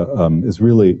is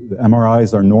really, the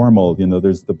MRIs are normal. You know,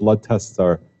 there's the blood tests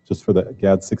are just for the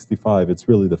GAD65. It's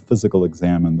really the physical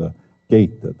exam and the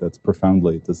gait that's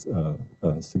profoundly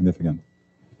significant.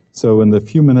 So in the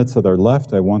few minutes that are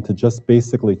left, I want to just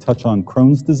basically touch on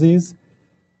Crohn's disease.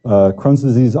 Crohn's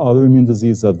disease, autoimmune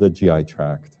disease of the GI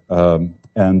tract. To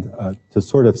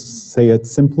sort of say it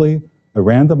simply, a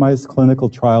randomized clinical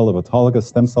trial of autologous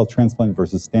stem cell transplant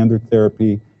versus standard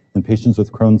therapy in patients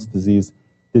with Crohn's disease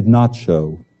did not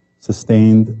show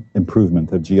sustained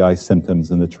improvement of GI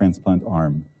symptoms in the transplant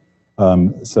arm.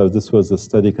 So this was a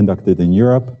study conducted in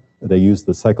Europe. They used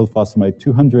the cyclophosphamide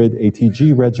 200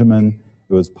 ATG regimen.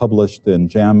 It was published in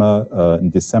JAMA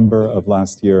in December of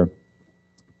last year.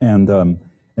 And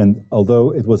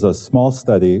although it was a small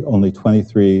study, only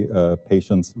 23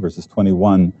 patients versus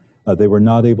 21, they were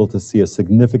not able to see a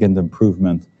significant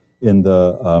improvement in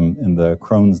the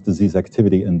Crohn's disease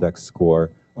activity index score,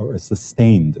 or a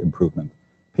sustained improvement.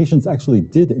 Patients actually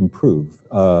did improve,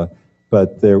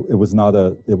 but it was not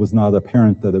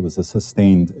apparent that it was a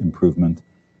sustained improvement.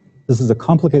 This is a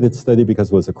complicated study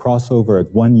because it was a crossover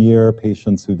at 1 year.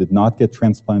 Patients who did not get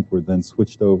transplant were then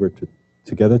switched over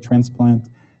to get a transplant.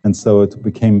 And so it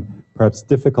became perhaps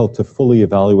difficult to fully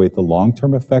evaluate the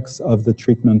long-term effects of the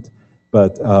treatment,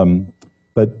 but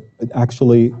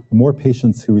actually more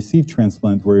patients who received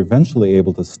transplant were eventually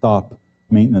able to stop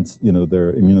maintenance,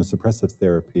 their immunosuppressive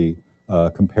therapy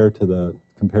compared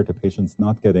to patients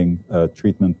not getting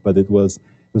treatment. But it was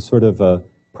sort of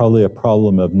probably a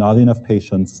problem of not enough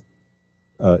patients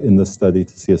in the study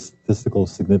to see a statistical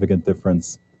significant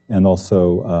difference, and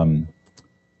also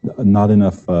not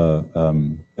enough,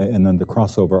 and then the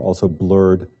crossover also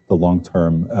blurred the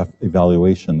long-term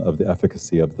evaluation of the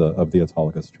efficacy of the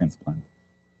autologous transplant.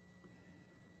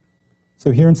 So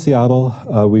here in Seattle,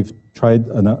 we've tried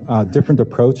a different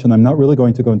approach, and I'm not really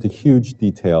going to go into huge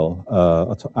detail.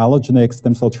 Allogeneic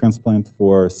stem cell transplant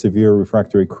for severe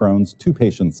refractory Crohn's, 2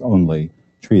 patients only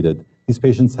treated. These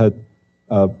patients had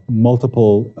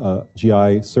multiple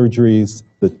GI surgeries.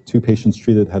 The 2 patients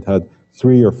treated had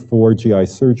 3 or 4 GI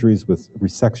surgeries with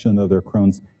resection of their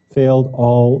Crohn's, failed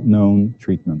all known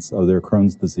treatments of their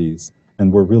Crohn's disease,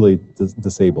 and were really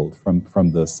disabled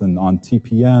from this, and on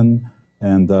TPN,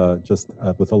 and just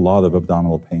with a lot of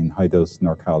abdominal pain, high-dose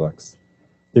narcotics.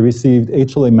 They received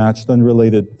HLA-matched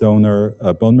unrelated donor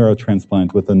bone marrow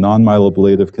transplant with a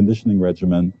non-myeloablative conditioning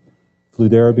regimen,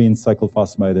 fludarabine,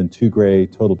 cyclophosphamide, and 2-gray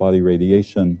total body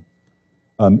radiation.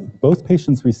 Both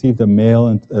patients received a male,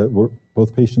 and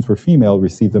both patients were female,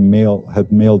 received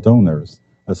had male donors,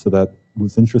 so that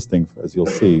was interesting, as you'll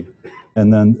see.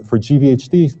 And then for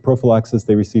GVHD prophylaxis,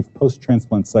 they received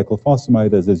post-transplant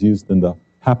cyclophosphamide, as is used in the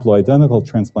haploidentical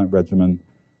transplant regimen,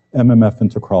 MMF and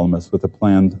tacrolimus, with a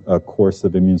planned course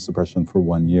of immunosuppression for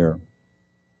 1 year.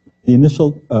 The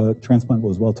initial transplant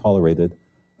was well tolerated.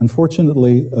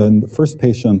 Unfortunately, the first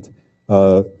patient,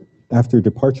 after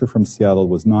departure from Seattle,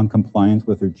 was non-compliant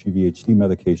with her GVHD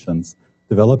medications,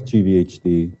 developed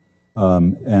GVHD,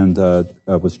 and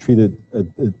was treated,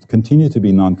 continued to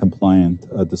be non-compliant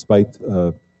despite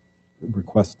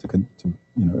requests to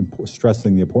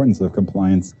stressing the importance of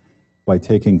compliance by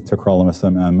taking tacrolimus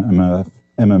and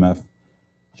MMF.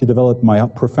 She developed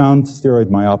profound steroid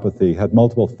myopathy, had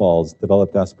multiple falls,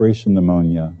 developed aspiration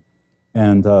pneumonia,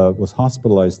 and was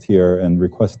hospitalized here and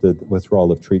requested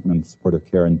withdrawal of treatment, supportive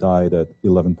care, and died at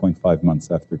 11.5 months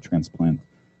after transplant.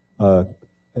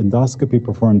 Endoscopy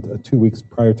performed 2 weeks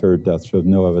prior to her death showed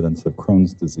no evidence of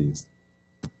Crohn's disease.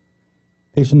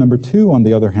 Patient number 2, on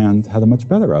the other hand, had a much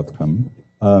better outcome.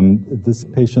 This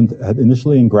patient had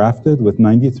initially engrafted with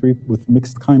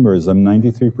mixed chimerism,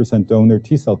 93% donor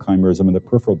T-cell chimerism in the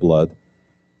peripheral blood,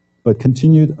 but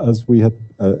continued, as we had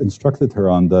instructed her,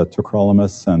 on the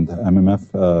tacrolimus and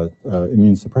MMF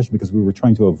immune suppression, because we were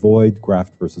trying to avoid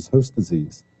graft versus host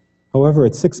disease. However,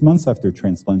 at 6 months after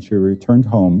transplant, she returned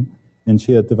home, and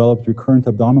she had developed recurrent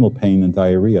abdominal pain and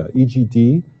diarrhea.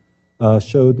 EGD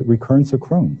showed recurrence of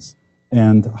Crohn's,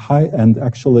 and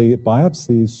actually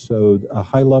biopsies showed a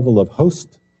high level of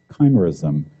host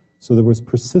chimerism. So there was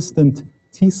persistent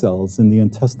T cells in the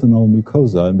intestinal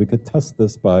mucosa, and we could test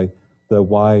this by the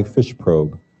Y fish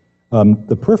probe.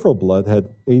 The peripheral blood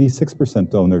had 86%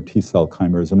 donor T cell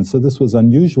chimerism, and so this was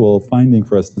unusual finding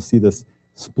for us to see this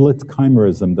split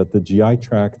chimerism, that the GI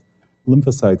tract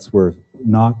lymphocytes were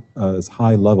not as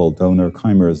high level donor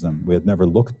chimerism. We had never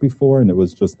looked before, and it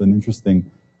was just an interesting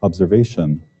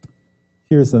observation.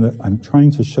 I'm trying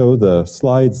to show the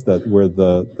slides that where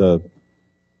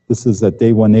this is at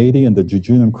day 180, and the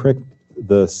jejunum crypt,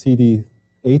 the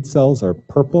CD8 cells are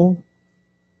purple,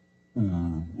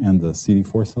 and the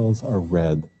CD4 cells are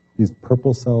red. These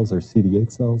purple cells are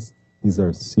CD8 cells. These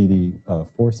are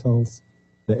CD4 cells.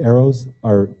 The arrows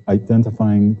are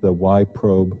identifying the Y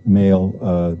probe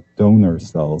male donor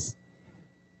cells.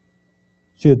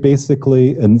 She had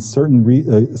basically, in certain,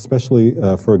 especially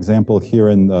for example here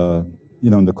in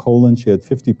in the colon, she had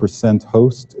 50%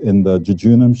 host. In the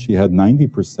jejunum, she had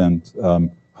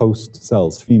 90% host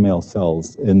cells, female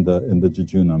cells in the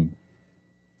jejunum.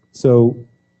 So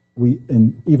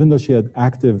even though she had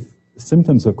active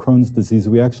symptoms of Crohn's disease,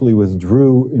 we actually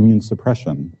withdrew immune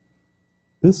suppression.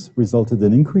 This resulted in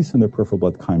an increase in her peripheral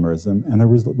blood chimerism and a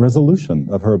resolution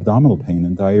of her abdominal pain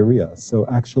and diarrhea. So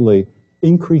actually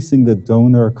increasing the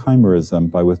donor chimerism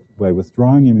by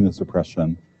withdrawing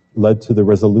immunosuppression led to the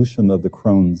resolution of the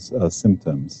Crohn's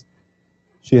symptoms.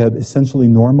 She had essentially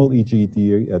normal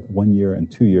EGD at 1 year and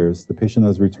 2 years. The patient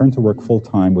has returned to work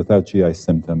full-time without GI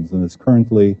symptoms and is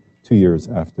currently 2 years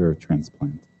after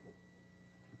transplant.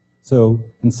 So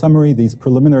in summary, these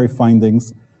preliminary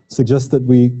findings suggest that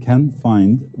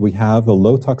we have a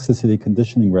low toxicity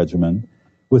conditioning regimen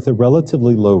with a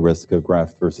relatively low risk of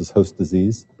graft versus host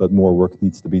disease, but more work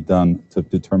needs to be done to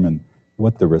determine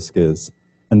what the risk is,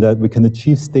 and that we can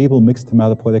achieve stable mixed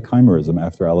hematopoietic chimerism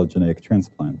after allogeneic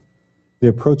transplant. The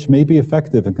approach may be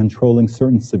effective in controlling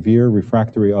certain severe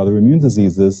refractory autoimmune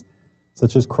diseases,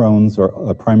 such as Crohn's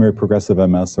or primary progressive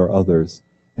MS or others,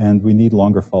 and we need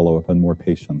longer follow-up and more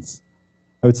patients.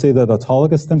 I would say that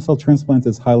autologous stem cell transplant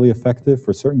is highly effective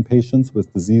for certain patients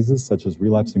with diseases such as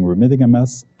relapsing remitting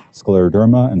MS,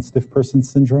 scleroderma, and stiff person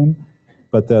syndrome,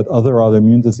 but that other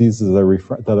autoimmune diseases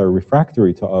that are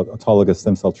refractory to autologous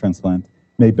stem cell transplant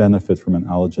may benefit from an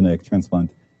allogeneic transplant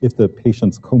if the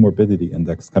patient's comorbidity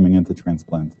index coming into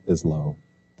transplant is low.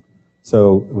 So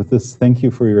with this, thank you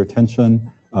for your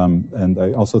attention. And I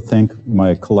also thank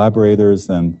my collaborators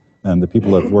and the people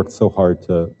who have worked so hard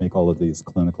to make all of these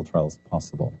clinical trials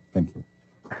possible. Thank you.